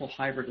very simple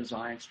hybrid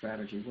design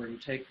strategy where you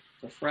take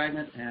the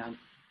fragment and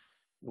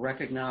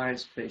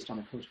recognize, based on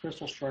the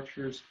post-crystal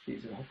structures,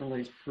 these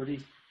overlays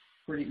pretty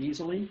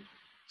easily,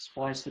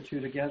 splice the two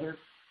together.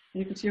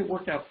 And you can see it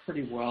worked out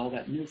pretty well.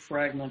 That new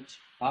fragment,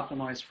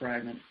 optimized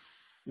fragment,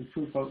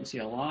 improved potency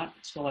a lot.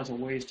 It still has a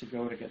ways to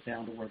go to get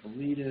down to where the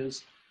lead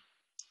is.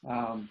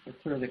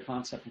 But clearly the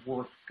concept of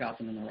work got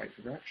them in the right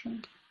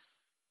direction.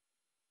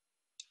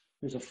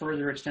 There's a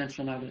further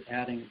extension of it,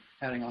 adding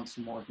on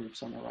some more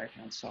groups on the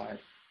right-hand side.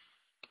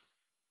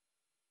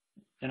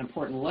 An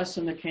important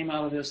lesson that came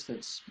out of this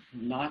that's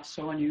not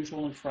so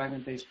unusual in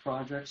fragment-based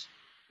projects,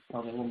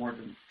 probably a little more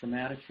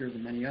dramatic here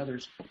than many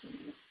others,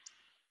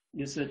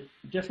 is that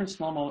different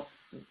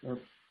or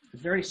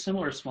very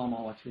similar small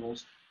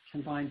molecules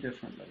can bind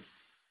differently.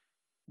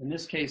 In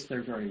this case,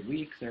 they're very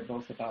weak. They're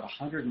both about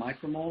 100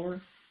 micromolar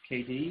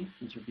KD.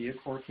 These are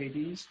Viacor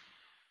KDs.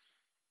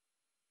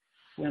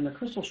 When the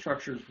crystal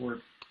structures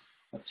were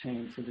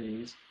obtained for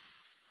these,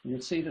 you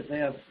can see that they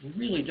have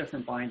really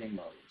different binding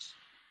modes.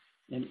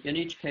 In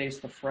each case,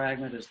 the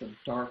fragment is the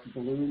dark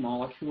blue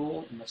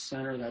molecule in the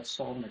center of that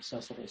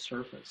solvent-accessible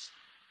surface.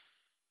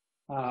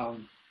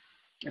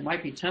 It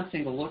might be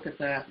tempting to look at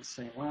that and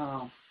say,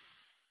 well,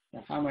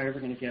 Now, how am I ever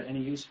going to get any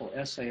useful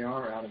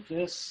SAR out of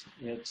this?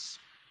 It's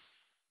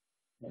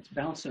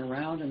bouncing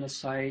around in the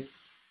site.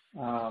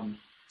 I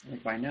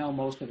think by now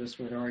most of us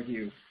would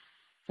argue,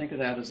 think of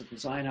that as a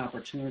design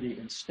opportunity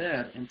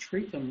instead and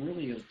treat them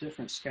really as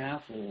different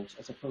scaffolds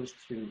as opposed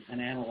to an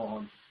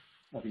analog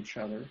of each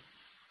other.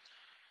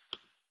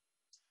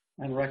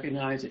 And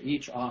recognize that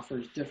each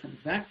offers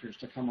different vectors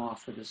to come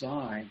off for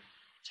design.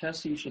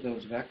 Test each of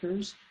those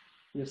vectors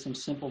with some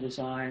simple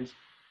designs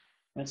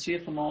and see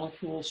if the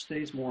molecule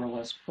stays more or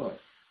less put.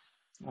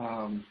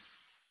 And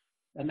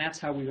that's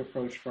how we've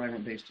approached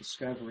fragment-based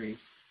discovery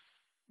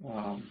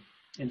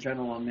in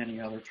general on many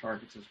other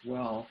targets as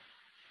well,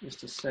 is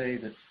to say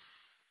that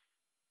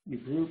you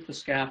group the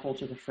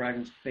scaffolds of the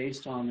fragments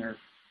based on their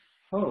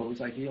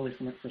pose, ideally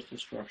from a crystal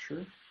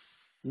structure,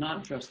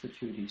 not just the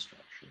 2D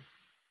structure.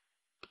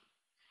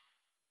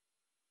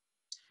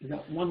 We've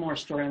got one more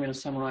story I'm going to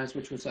summarize,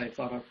 which was, I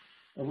thought, a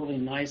really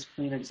nice,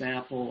 clean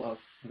example of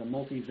a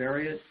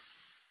multivariate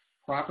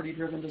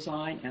property-driven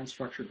design and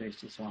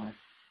structure-based design.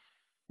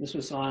 This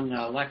was on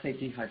lactate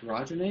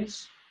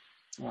dehydrogenase,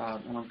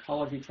 an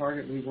oncology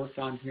target we worked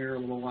on here a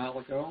little while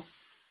ago.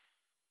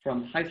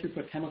 From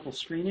high-throughput chemical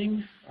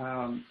screening,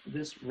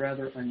 this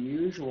rather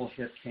unusual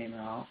hit came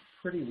out,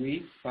 pretty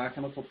weak,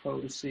 biochemical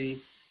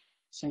potency,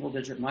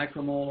 single-digit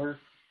micromolar,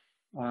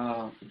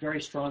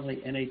 very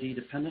strongly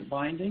NAD-dependent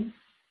binding.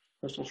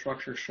 Crystal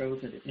structure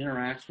shows that it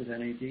interacts with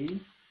NAD.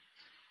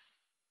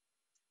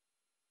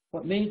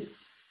 What made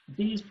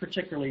these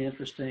particularly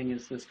interesting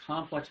is this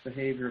complex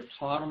behavior of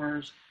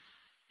tautomers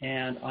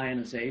and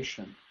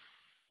ionization,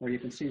 where you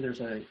can see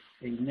there's a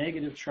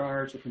negative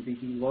charge that can be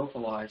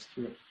delocalized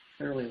through a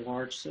fairly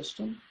large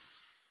system.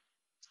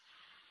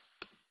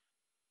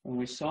 When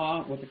we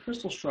saw what the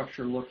crystal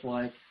structure looked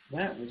like,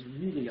 that was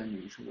really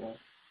unusual.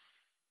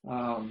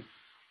 Let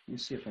me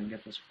see if I can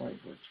get this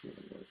whiteboard to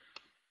really work.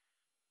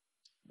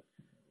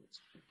 Let's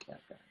pick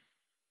that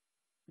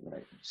guy.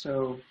 Right.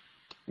 So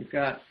we've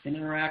got an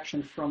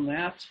interaction from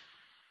that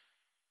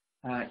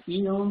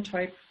enone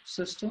type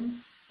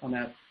system on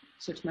that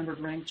 6-membered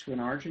ring to an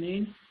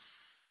arginine.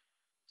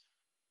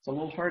 It's a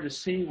little hard to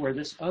see where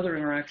this other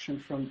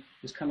interaction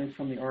is coming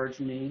from the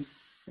arginine.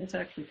 It's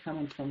actually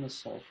coming from the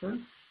sulfur.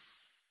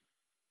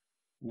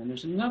 And then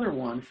there's another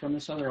one from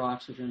this other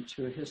oxygen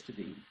to a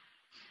histidine.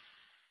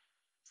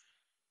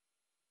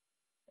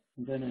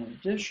 And then in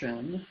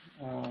addition,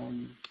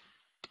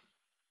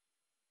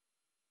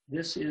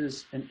 this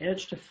is an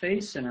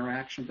edge-to-face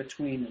interaction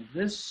between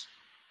this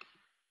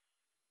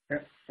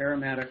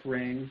aromatic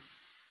ring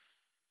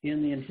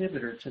in the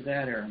inhibitor to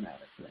that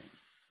aromatic ring.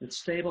 It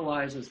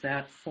stabilizes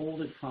that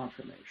folded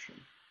conformation.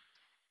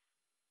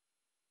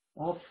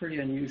 All pretty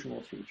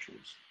unusual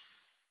features.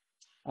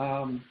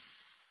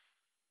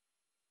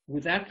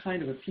 With that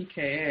kind of a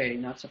pKa,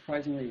 not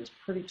surprisingly, it was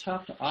pretty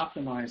tough to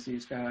optimize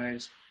these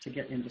guys to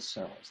get into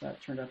cells.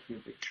 That turned out to be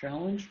a big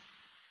challenge.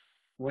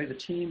 The way the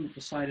team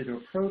decided to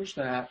approach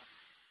that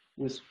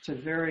was to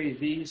vary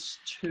these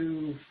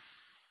two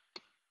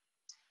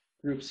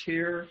groups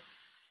here,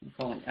 I'm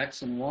calling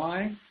X and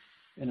Y,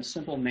 in a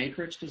simple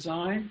matrix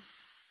design.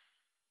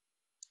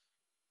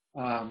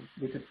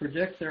 We could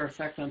predict their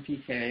effect on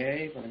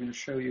pKa. What I'm going to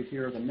show you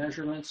here are the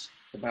measurements,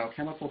 the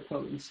biochemical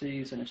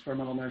potencies, and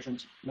experimental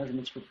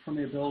measurements for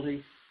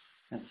permeability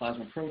and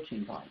plasma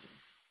protein binding.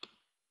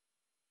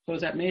 So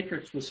as that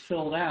matrix was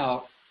filled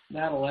out,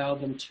 that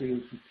allowed them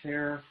to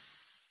compare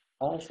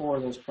all 4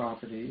 of those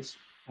properties.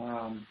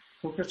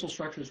 Co-crystal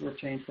structures were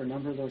obtained for a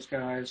number of those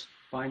guys.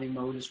 Binding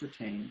mode is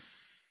retained.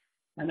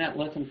 And that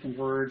let them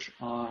converge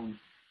on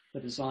the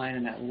design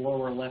in that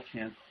lower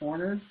left-hand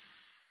corner,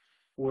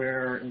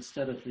 where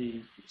instead of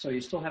so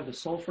you still have the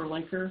sulfur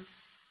linker,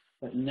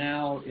 but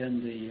now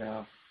in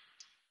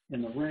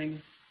the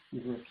ring,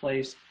 you've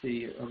replaced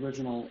the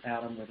original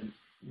atom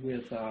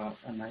with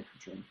a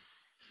nitrogen.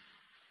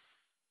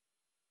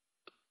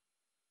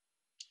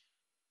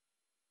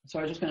 So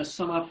I'm just going to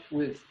sum up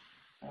with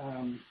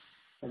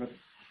sort of,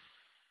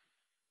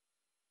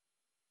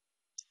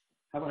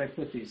 how would I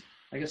put these?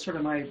 I guess sort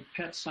of my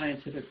pet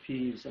scientific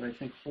peeves that I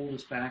think hold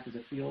us back as a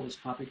field is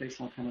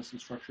computational chemistry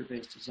and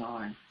structure-based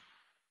design.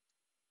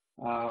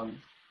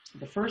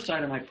 The first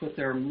item I put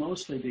there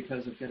mostly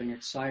because of getting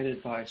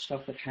excited by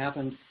stuff that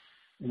happened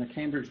in the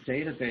Cambridge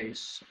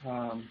database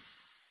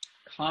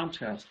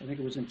contest. I think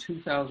it was in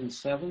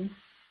 2007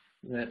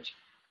 that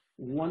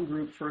one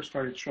group first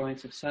started showing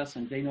success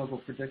in de novo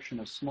prediction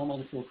of small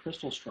molecule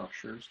crystal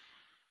structures.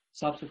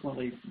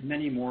 Subsequently,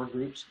 many more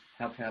groups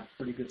have had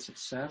pretty good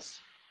success.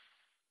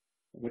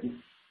 I wouldn't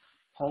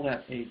call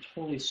that a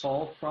totally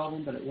solved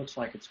problem, but it looks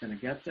like it's going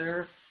to get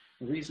there.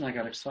 The reason I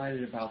got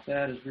excited about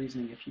that is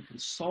reasoning if you can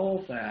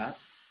solve that,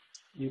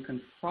 you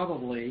can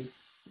probably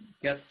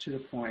get to the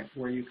point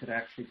where you could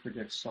actually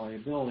predict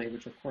solubility,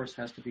 which of course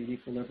has to be an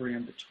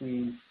equilibrium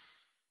between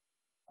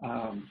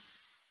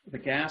the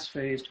gas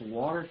phase to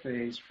water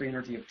phase free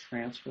energy of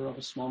transfer of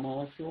a small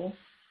molecule,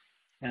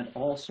 and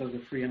also the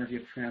free energy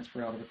of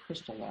transfer out of a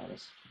crystal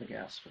lattice to the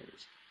gas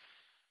phase.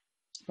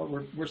 But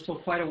we're still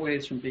quite a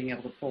ways from being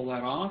able to pull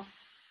that off.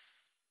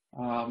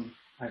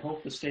 I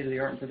hope the state of the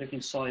art in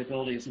predicting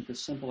solubility isn't the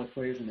simple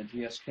equation that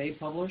GSK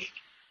published.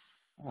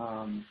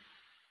 So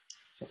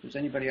if there's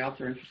anybody out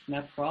there interested in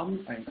that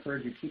problem, I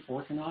encourage you to keep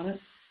working on it.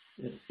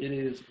 It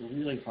is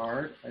really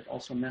hard. I'd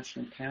also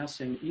mentioned in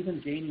passing, even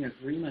gaining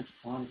agreement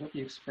on what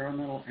the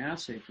experimental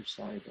assay for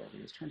solubility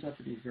is turns out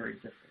to be very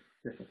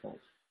difficult.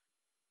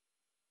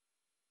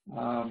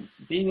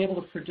 Being able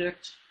to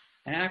predict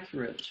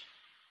accurate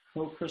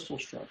co-crystal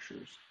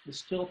structures is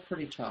still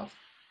pretty tough.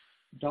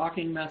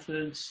 Docking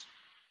methods,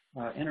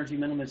 energy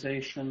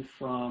minimization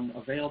from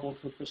available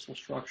co-crystal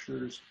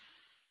structures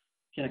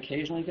can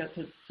occasionally get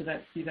to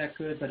be that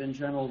good, but in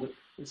general,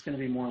 it's going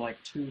to be more like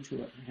 2 to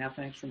 2.5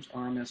 angstroms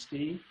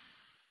RMSD.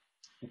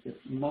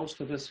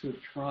 Most of us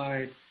who've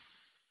tried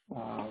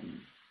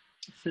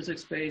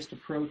physics-based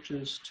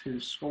approaches to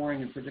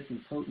scoring and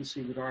predicting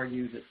potency would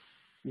argue that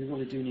you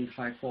really do need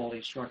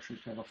high-quality structures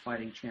to have a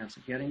fighting chance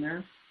of getting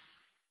there.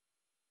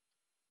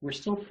 We're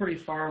still pretty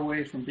far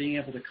away from being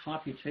able to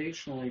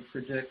computationally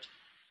predict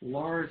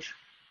large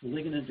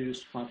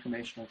ligand-induced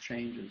conformational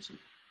changes.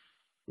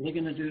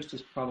 Ligand-induced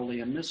is probably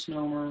a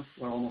misnomer.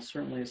 What almost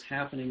certainly is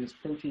happening is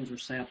proteins are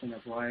sampling a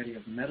variety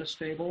of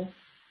metastable,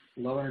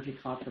 low-energy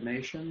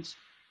conformations.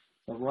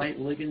 The right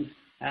ligand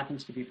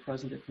happens to be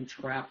present, it can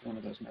trap one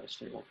of those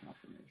metastable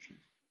conformations.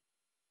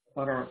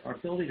 But our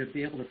ability to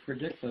be able to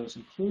predict those,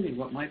 including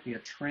what might be a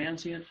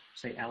transient,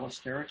 say,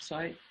 allosteric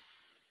site,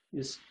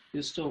 is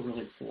still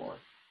really poor.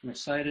 I'm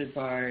excited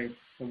by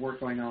the work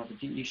going on at the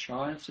D.E.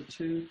 Shaw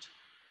Institute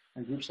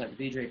and groups like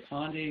Vijay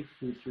Pandey,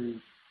 who through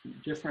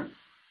different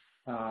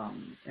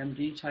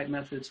MD-type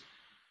methods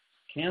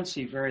can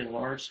see very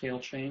large-scale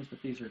change,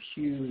 but these are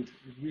huge,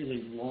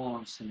 really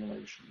long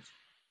simulations.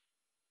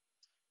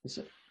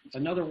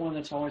 Another one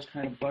that's always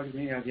kind of bugged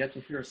me, I've yet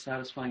to hear a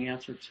satisfying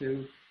answer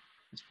to,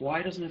 is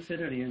why doesn't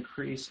affinity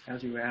increase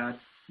as you add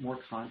more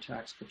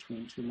contacts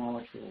between two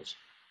molecules?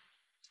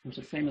 There's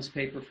a famous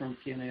paper from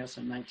PNAS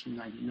in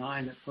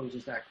 1999 that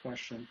poses that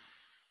question,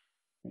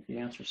 but the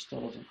answer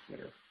still isn't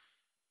clear.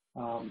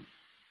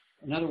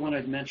 Another one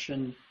I'd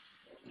mention,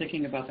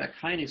 thinking about that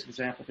kinase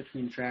example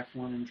between JAK1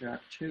 and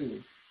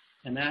JAK2.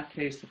 In that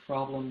case, the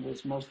problem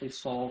was mostly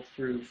solved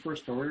through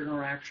first-order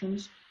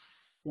interactions.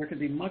 There could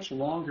be much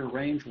longer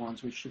range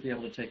ones we should be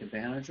able to take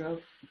advantage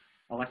of.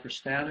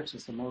 Electrostatics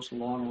is the most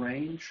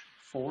long-range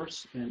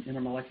force in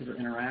intermolecular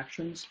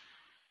interactions.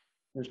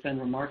 There's been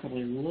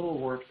remarkably little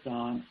work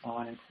done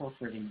on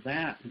incorporating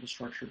that into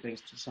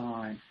structure-based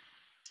design.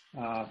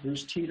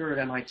 Bruce Teeter at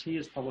MIT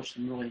has published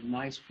some really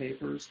nice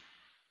papers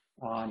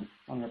on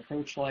an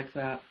approach like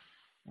that.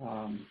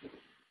 I'm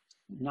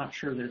not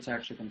sure that it's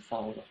actually been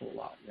followed a whole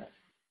lot yet.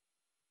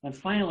 And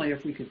finally,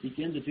 if we could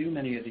begin to do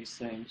many of these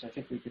things, I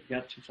think we could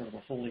get to sort of a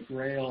holy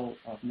grail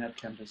of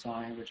medchem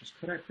design, which is,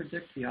 could I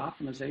predict the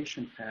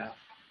optimization path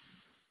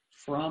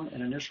from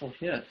an initial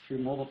hit through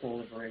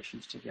multiple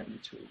iterations to get me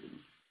to a lead?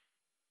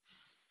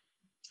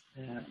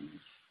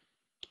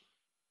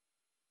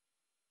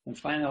 And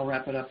finally, I'll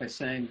wrap it up by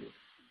saying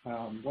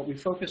what we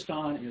focused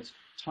on is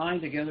tying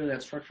together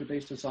that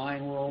structure-based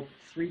design world,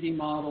 3D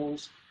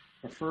models,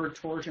 preferred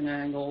torsion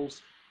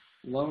angles,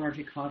 low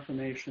energy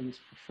conformations,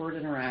 preferred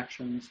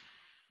interactions,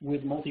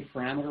 with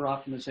multi-parameter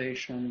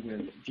optimization,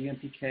 with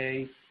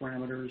DMPK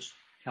parameters,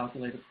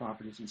 calculated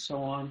properties, and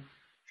so on.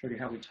 Showed you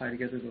how we tie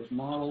together those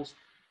models.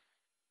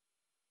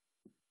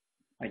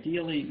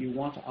 Ideally, you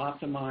want to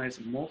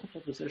optimize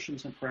multiple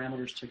positions and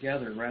parameters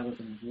together rather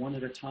than one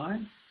at a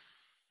time.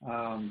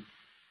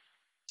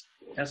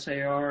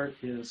 SAR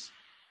is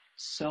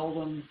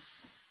seldom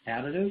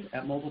additive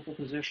at multiple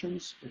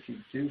positions. If you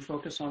do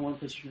focus on one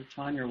position at a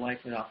time, you're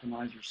likely to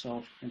optimize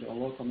yourself into a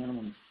local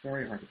minimum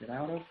very hard to get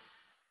out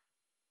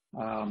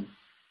of.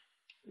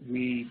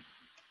 We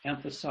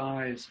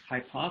emphasize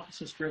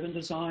hypothesis-driven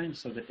design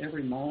so that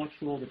every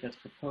molecule that gets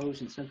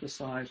proposed and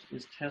synthesized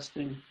is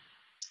testing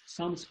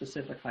some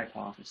specific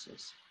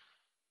hypothesis.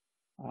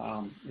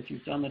 If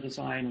you've done the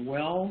design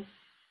well,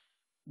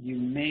 you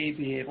may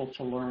be able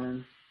to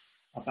learn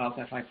about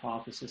that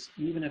hypothesis,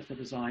 even if the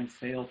design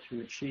failed to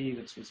achieve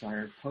its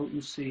desired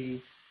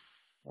potency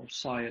or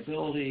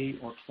solubility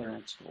or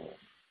clearance goal.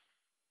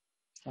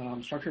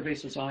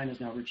 Structure-based design is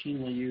now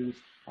routinely used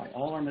by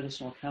all our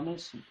medicinal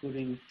chemists,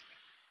 including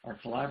our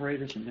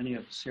collaborators and many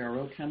of the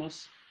CRO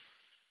chemists.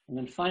 And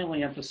then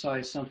finally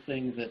emphasize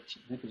something that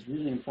I think is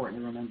really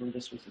important to remember.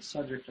 This was the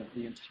subject of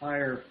the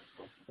entire,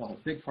 well,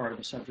 a big part of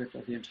the subject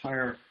of the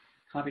entire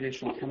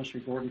Computational Chemistry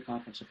Gordon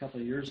Conference a couple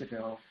of years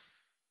ago.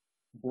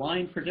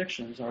 Blind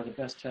predictions are the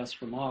best tests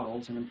for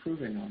models and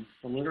improving them.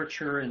 The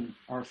literature in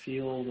our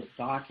field of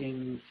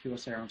docking,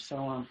 QSAR, and so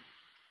on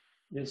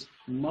is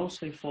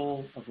mostly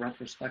full of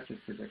retrospective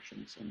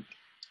predictions. And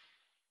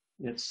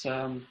it's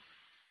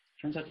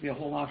turns out to be a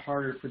whole lot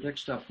harder to predict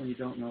stuff when you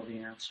don't know the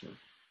answer.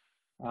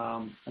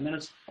 And then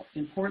it's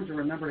important to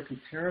remember to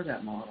compare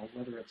that model,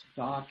 whether it's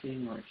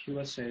docking or a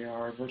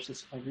QSAR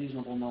versus a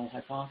reasonable null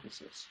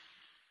hypothesis.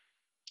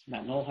 And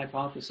that null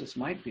hypothesis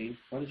might be,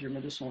 what does your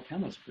medicinal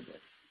chemist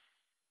predict?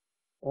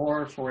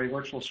 Or for a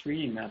virtual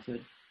screening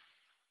method,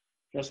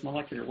 just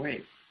molecular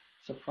weight.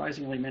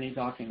 surprisingly many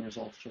docking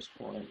results just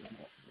correlate with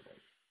molecular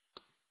weight.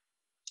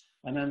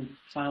 And then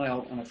finally, I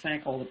want to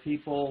thank all the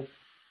people.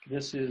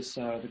 This is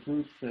the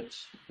group that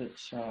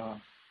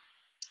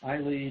I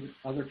lead,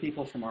 other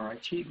people from our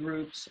IT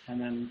groups, and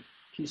then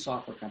key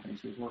software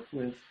companies we've worked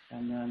with.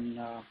 And then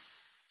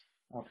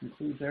I'll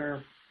conclude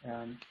there,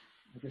 and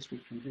I guess we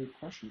can do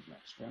questions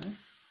next, right?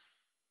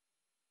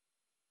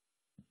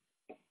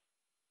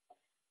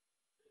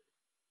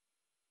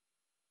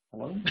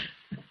 Hello?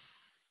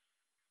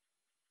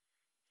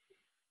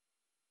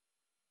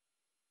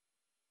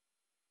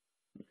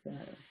 Okay.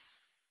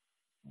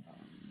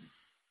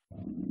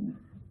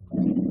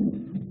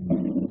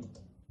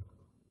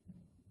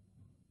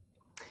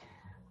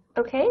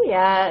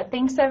 Okay,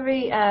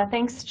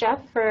 thanks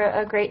Jeff for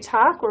a great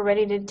talk. We're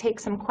ready to take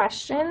some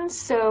questions.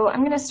 So I'm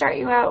going to start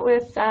you out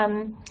with,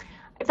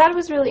 I thought it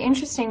was really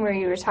interesting where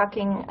you were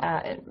talking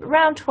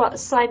around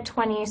slide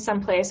 20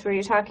 someplace where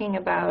you're talking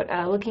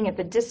about looking at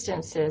the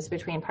distances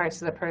between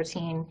parts of the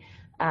protein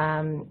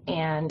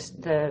and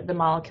the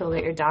molecule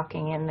that you're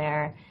docking in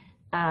there.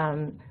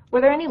 Were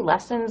there any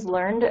lessons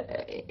learned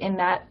in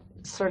that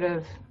sort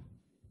of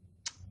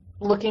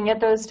looking at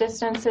those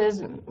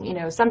distances,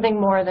 something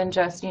more than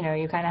just, you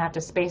kind of have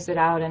to space it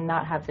out and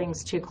not have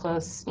things too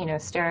close,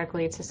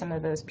 sterically to some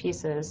of those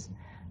pieces?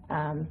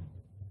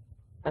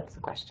 That's the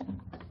question.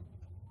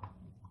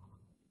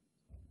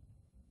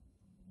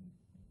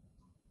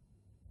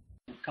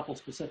 A couple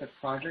specific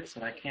projects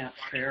that I can't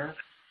share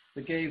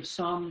that gave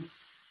some,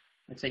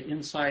 I'd say,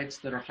 insights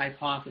that are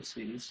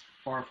hypotheses,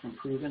 far from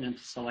proven, into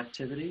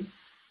selectivity,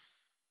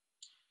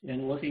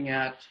 in looking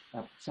at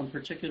some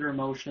particular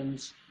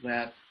motions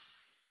that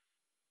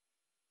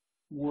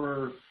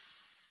were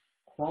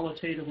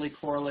qualitatively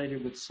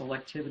correlated with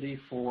selectivity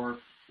for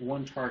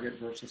one target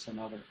versus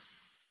another.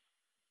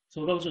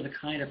 So those are the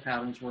kind of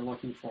patterns we're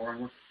looking for,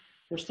 and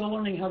we're still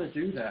learning how to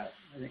do that.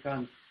 I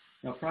think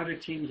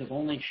project teams have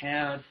only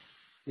had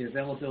the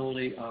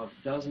availability of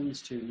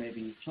dozens to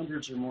maybe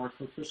hundreds or more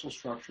co-crystal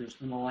structures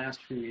in the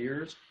last few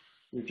years.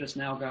 We've just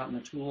now gotten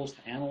the tools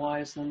to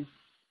analyze them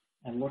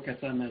and look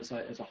at them as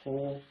a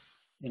whole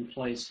in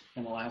place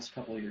in the last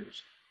couple of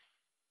years.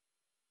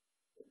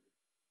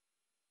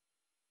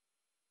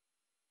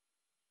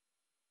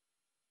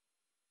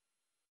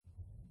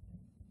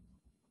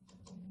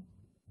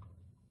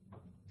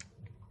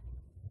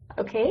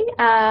 Okay,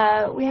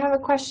 we have a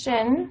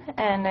question,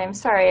 and I'm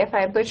sorry if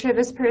I butcher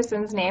this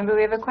person's name, but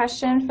we have a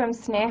question from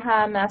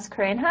Sneha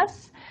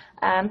Mascarenhas,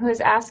 who is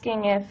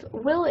asking if,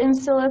 will in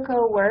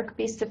silico work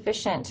be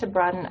sufficient to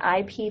broaden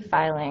IP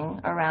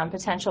filing around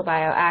potential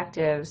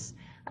bioactives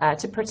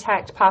to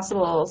protect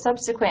possible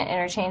subsequent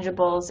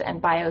interchangeables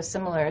and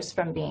biosimilars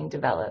from being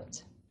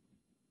developed?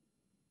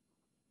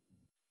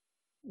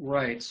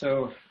 Right,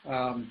 so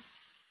I'm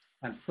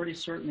pretty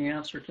certain the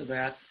answer to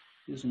that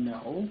is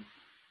no.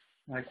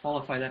 I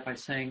qualify that by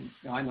saying,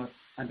 I'm a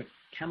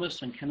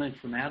chemist and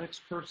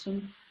cheminformatics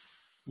person,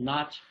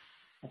 not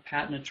a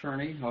patent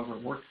attorney. However,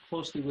 worked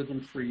closely with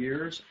them for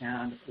years,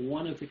 and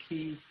one of the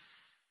key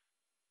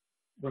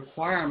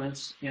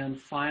requirements in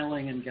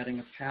filing and getting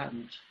a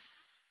patent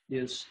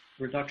is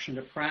reduction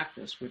to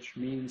practice, which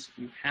means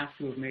you have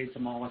to have made the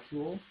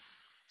molecule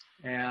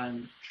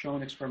and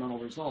shown experimental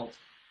results.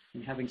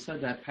 And having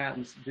said that,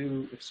 patents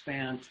do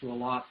expand to a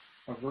lot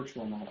of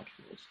virtual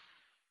molecules.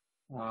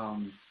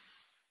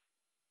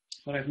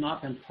 But I've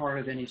not been part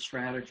of any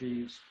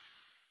strategies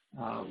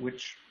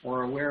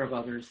or aware of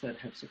others that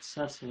have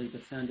successfully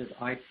defended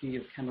IP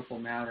of chemical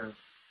matter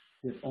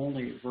with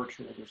only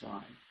virtual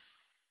design.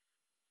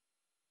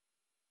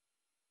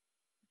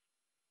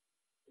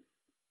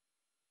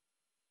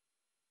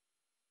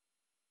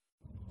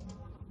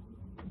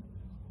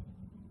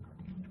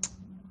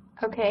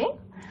 Okay,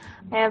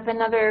 I have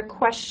another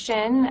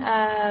question.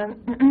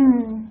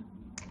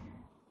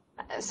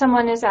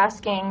 Someone is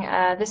asking,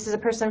 this is a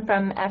person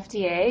from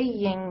FDA,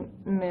 Ying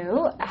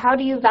Mu, how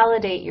do you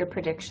validate your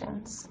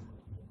predictions?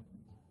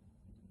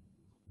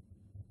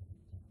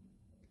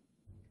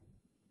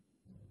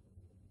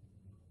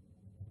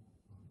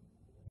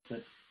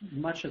 But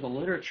much of the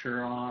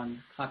literature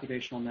on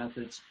computational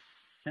methods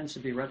tends to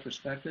be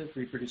retrospective,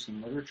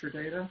 reproducing literature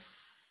data.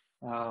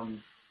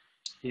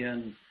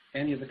 In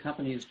any of the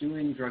companies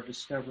doing drug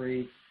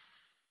discovery,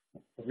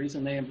 the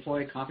reason they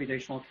employ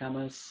computational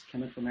chemists,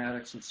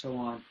 cheminformatics, and so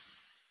on,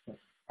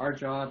 our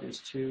job is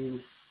to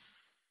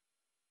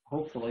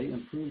hopefully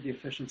improve the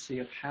efficiency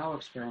of how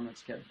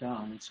experiments get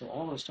done. And so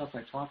all the stuff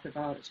I talked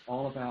about is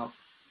all about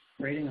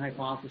creating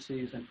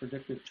hypotheses and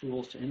predictive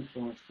tools to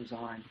influence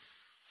design.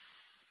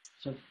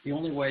 So the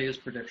only way is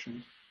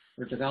predictions,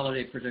 or to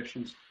validate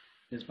predictions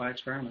is by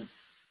experiment.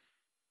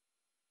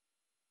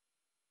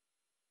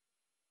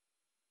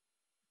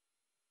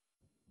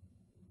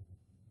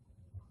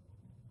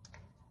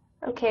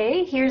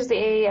 Okay, here's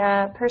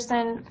a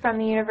person from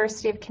the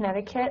University of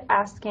Connecticut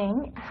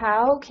asking,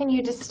 how can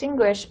you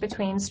distinguish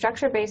between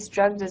structure-based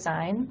drug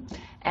design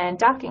and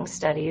docking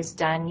studies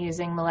done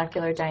using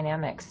molecular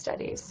dynamics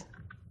studies?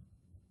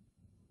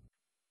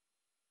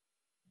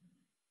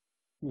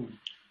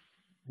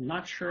 I'm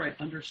not sure I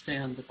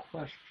understand the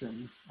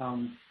question.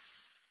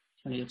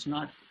 Kenny, it's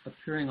not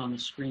appearing on the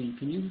screen.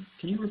 Can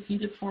you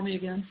repeat it for me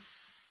again?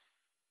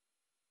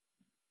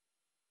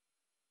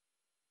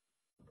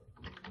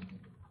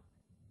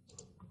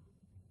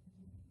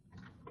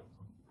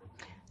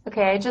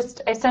 Okay,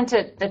 I sent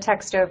the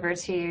text over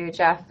to you,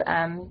 Jeff,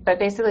 but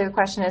basically the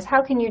question is,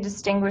 how can you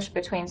distinguish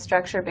between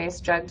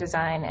structure-based drug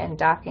design and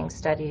docking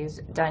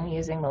studies done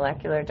using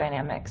molecular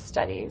dynamics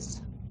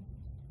studies?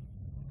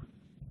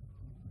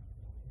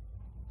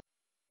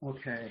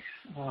 Okay,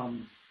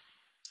 I'm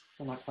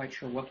not quite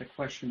sure what the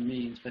question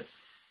means, but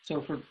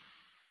so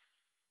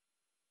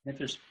if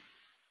there's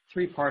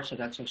three parts of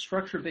that. So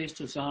structure-based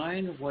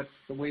design,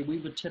 the way we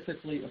would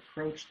typically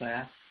approach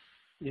that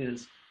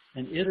is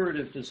an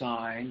iterative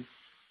design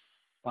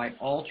by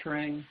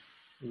altering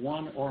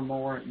one or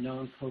more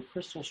known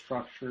co-crystal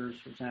structures,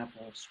 for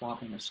example,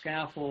 swapping a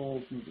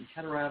scaffold, moving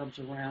heteroatoms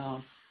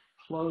around,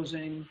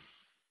 closing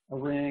a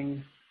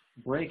ring,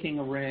 breaking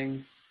a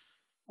ring.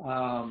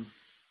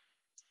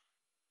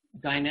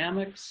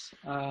 Dynamics,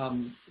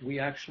 we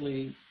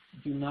actually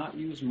do not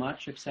use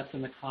much except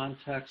in the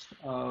context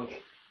of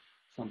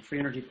some free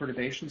energy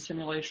perturbation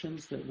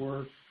simulations that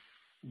we're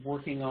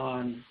working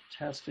on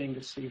testing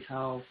to see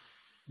how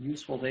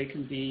useful they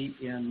can be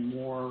in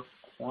more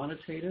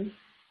quantitative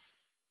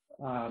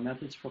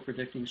methods for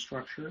predicting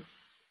structure.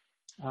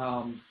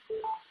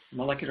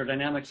 Molecular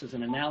dynamics is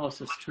an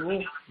analysis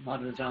tool,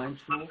 not a design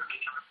tool.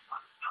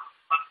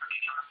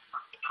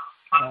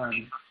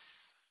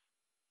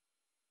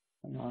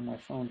 Hang on, my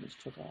phone just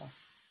took off.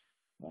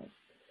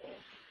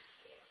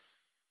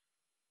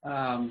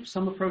 Right.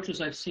 Some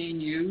approaches I've seen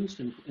used,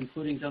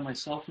 including done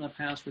myself in the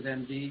past with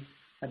MD,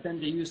 have been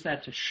to use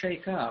that to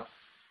shake up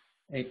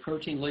a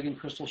protein ligand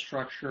crystal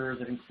structure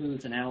that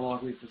includes an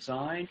analog we've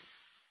designed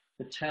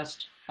to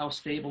test how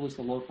stable is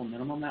the local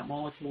minimum that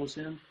molecule is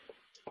in.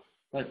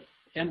 But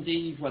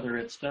MD, whether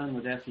it's done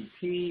with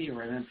FEP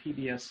or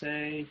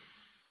MPBSA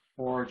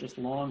or just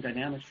long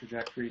dynamics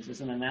trajectories,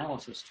 is an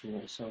analysis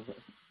tool. So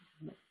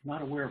I'm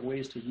not aware of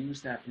ways to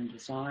use that in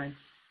design.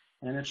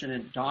 And I mentioned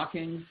in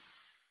docking,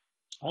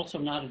 also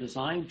not a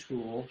design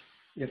tool.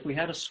 If we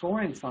had a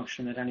scoring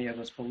function that any of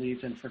us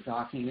believed in for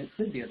docking, it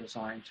could be a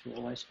design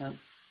tool. I spent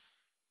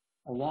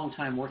a long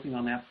time working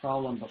on that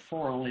problem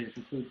before, only to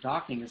conclude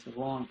docking is the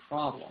wrong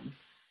problem.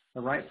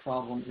 The right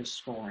problem is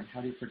scoring. How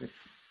do you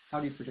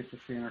predict the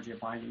free energy of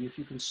binding? If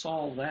you can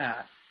solve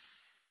that,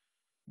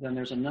 then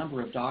there's a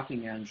number of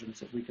docking engines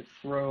that we could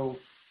throw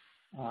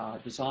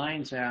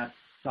designs at,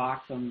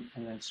 dock them,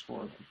 and then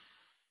score them.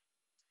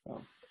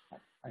 So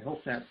I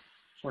hope that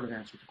sort of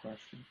answered the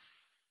question.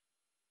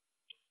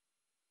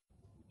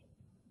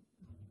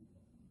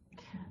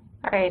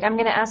 All right, I'm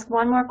going to ask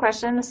one more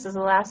question. This is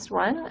the last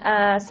one.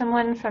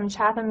 Someone from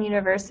Chatham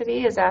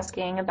University is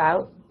asking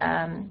about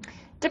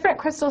different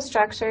crystal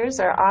structures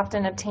are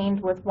often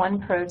obtained with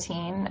one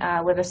protein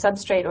with a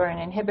substrate or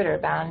an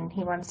inhibitor bound.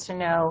 He wants to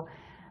know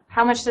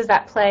how much does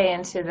that play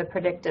into the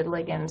predicted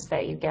ligands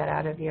that you get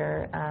out of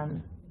your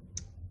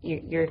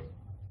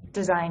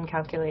design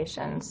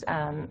calculations,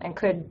 and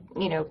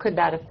could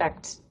that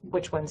affect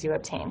which ones you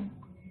obtain?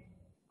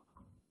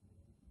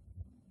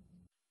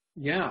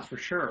 Yeah, for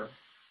sure.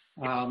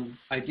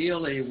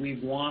 Ideally, we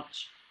want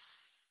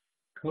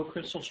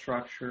co-crystal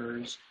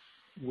structures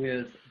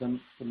with the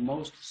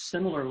most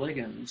similar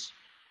ligands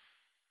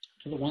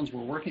to the ones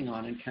we're working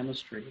on in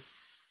chemistry.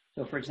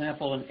 So for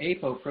example, an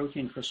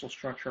apoprotein crystal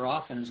structure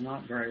often is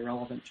not very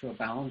relevant to a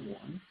bound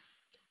one.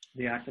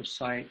 The active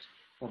site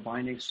or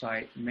binding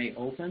site may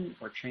open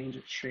or change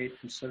its shape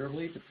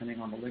considerably depending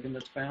on the ligand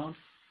that's bound.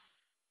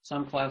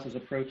 Some classes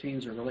of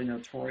proteins are really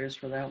notorious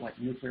for that, like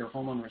nuclear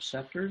hormone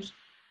receptors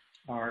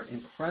are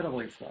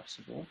incredibly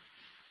flexible,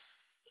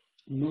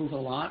 move a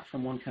lot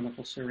from one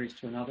chemical series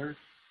to another.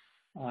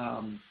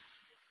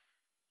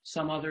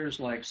 Some others,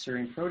 like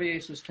serine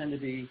proteases, tend to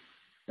be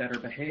better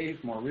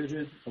behaved, more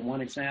rigid. The one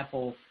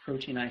example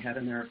protein I had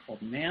in there called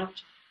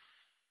MAMT,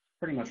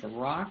 pretty much a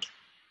rock.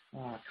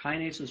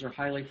 Kinases are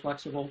highly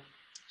flexible.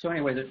 So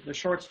anyway, the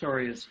short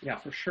story is, yeah,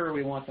 for sure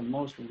we want the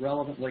most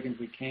relevant ligand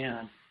we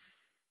can.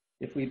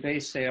 If we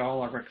base, say,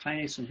 all of our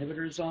kinase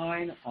inhibitor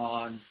design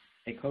on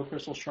a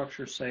co-crystal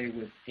structure, say,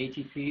 with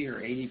ATP or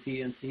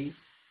ADP-NP,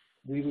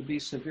 we would be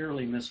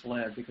severely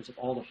misled because of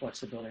all the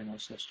flexibility in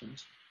those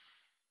systems.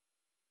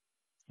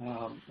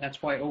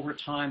 That's why over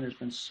time there's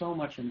been so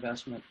much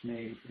investment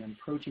made in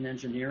protein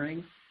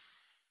engineering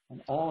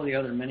and all the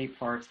other many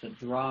parts that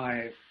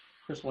drive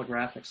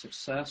crystallographic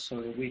success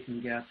so that we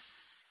can get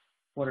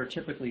what are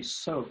typically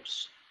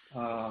soaps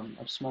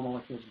of small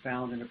molecules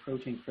bound into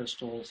protein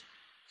crystals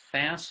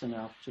fast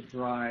enough to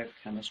drive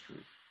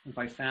chemistry. And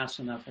by fast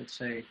enough, I'd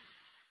say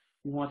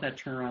we want that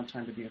turnaround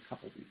time to be a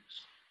couple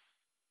weeks.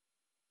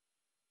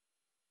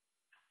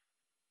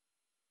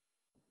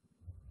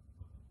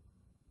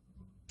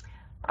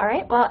 All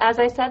right, well, as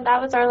I said,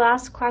 that was our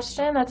last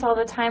question. That's all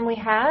the time we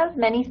have.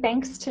 Many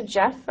thanks to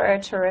Jeff for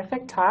a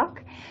terrific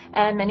talk,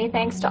 and many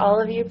thanks to all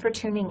of you for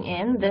tuning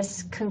in.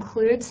 This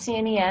concludes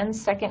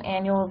CNEN's second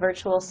annual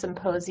virtual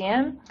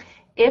symposium.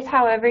 If,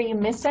 however, you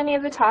missed any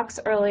of the talks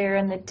earlier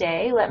in the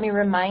day, let me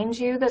remind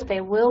you that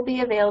they will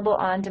be available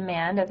on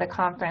demand at the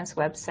conference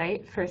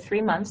website for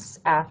 3 months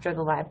after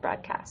the live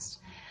broadcast.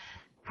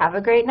 Have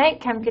a great night,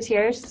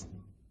 Chemketeers.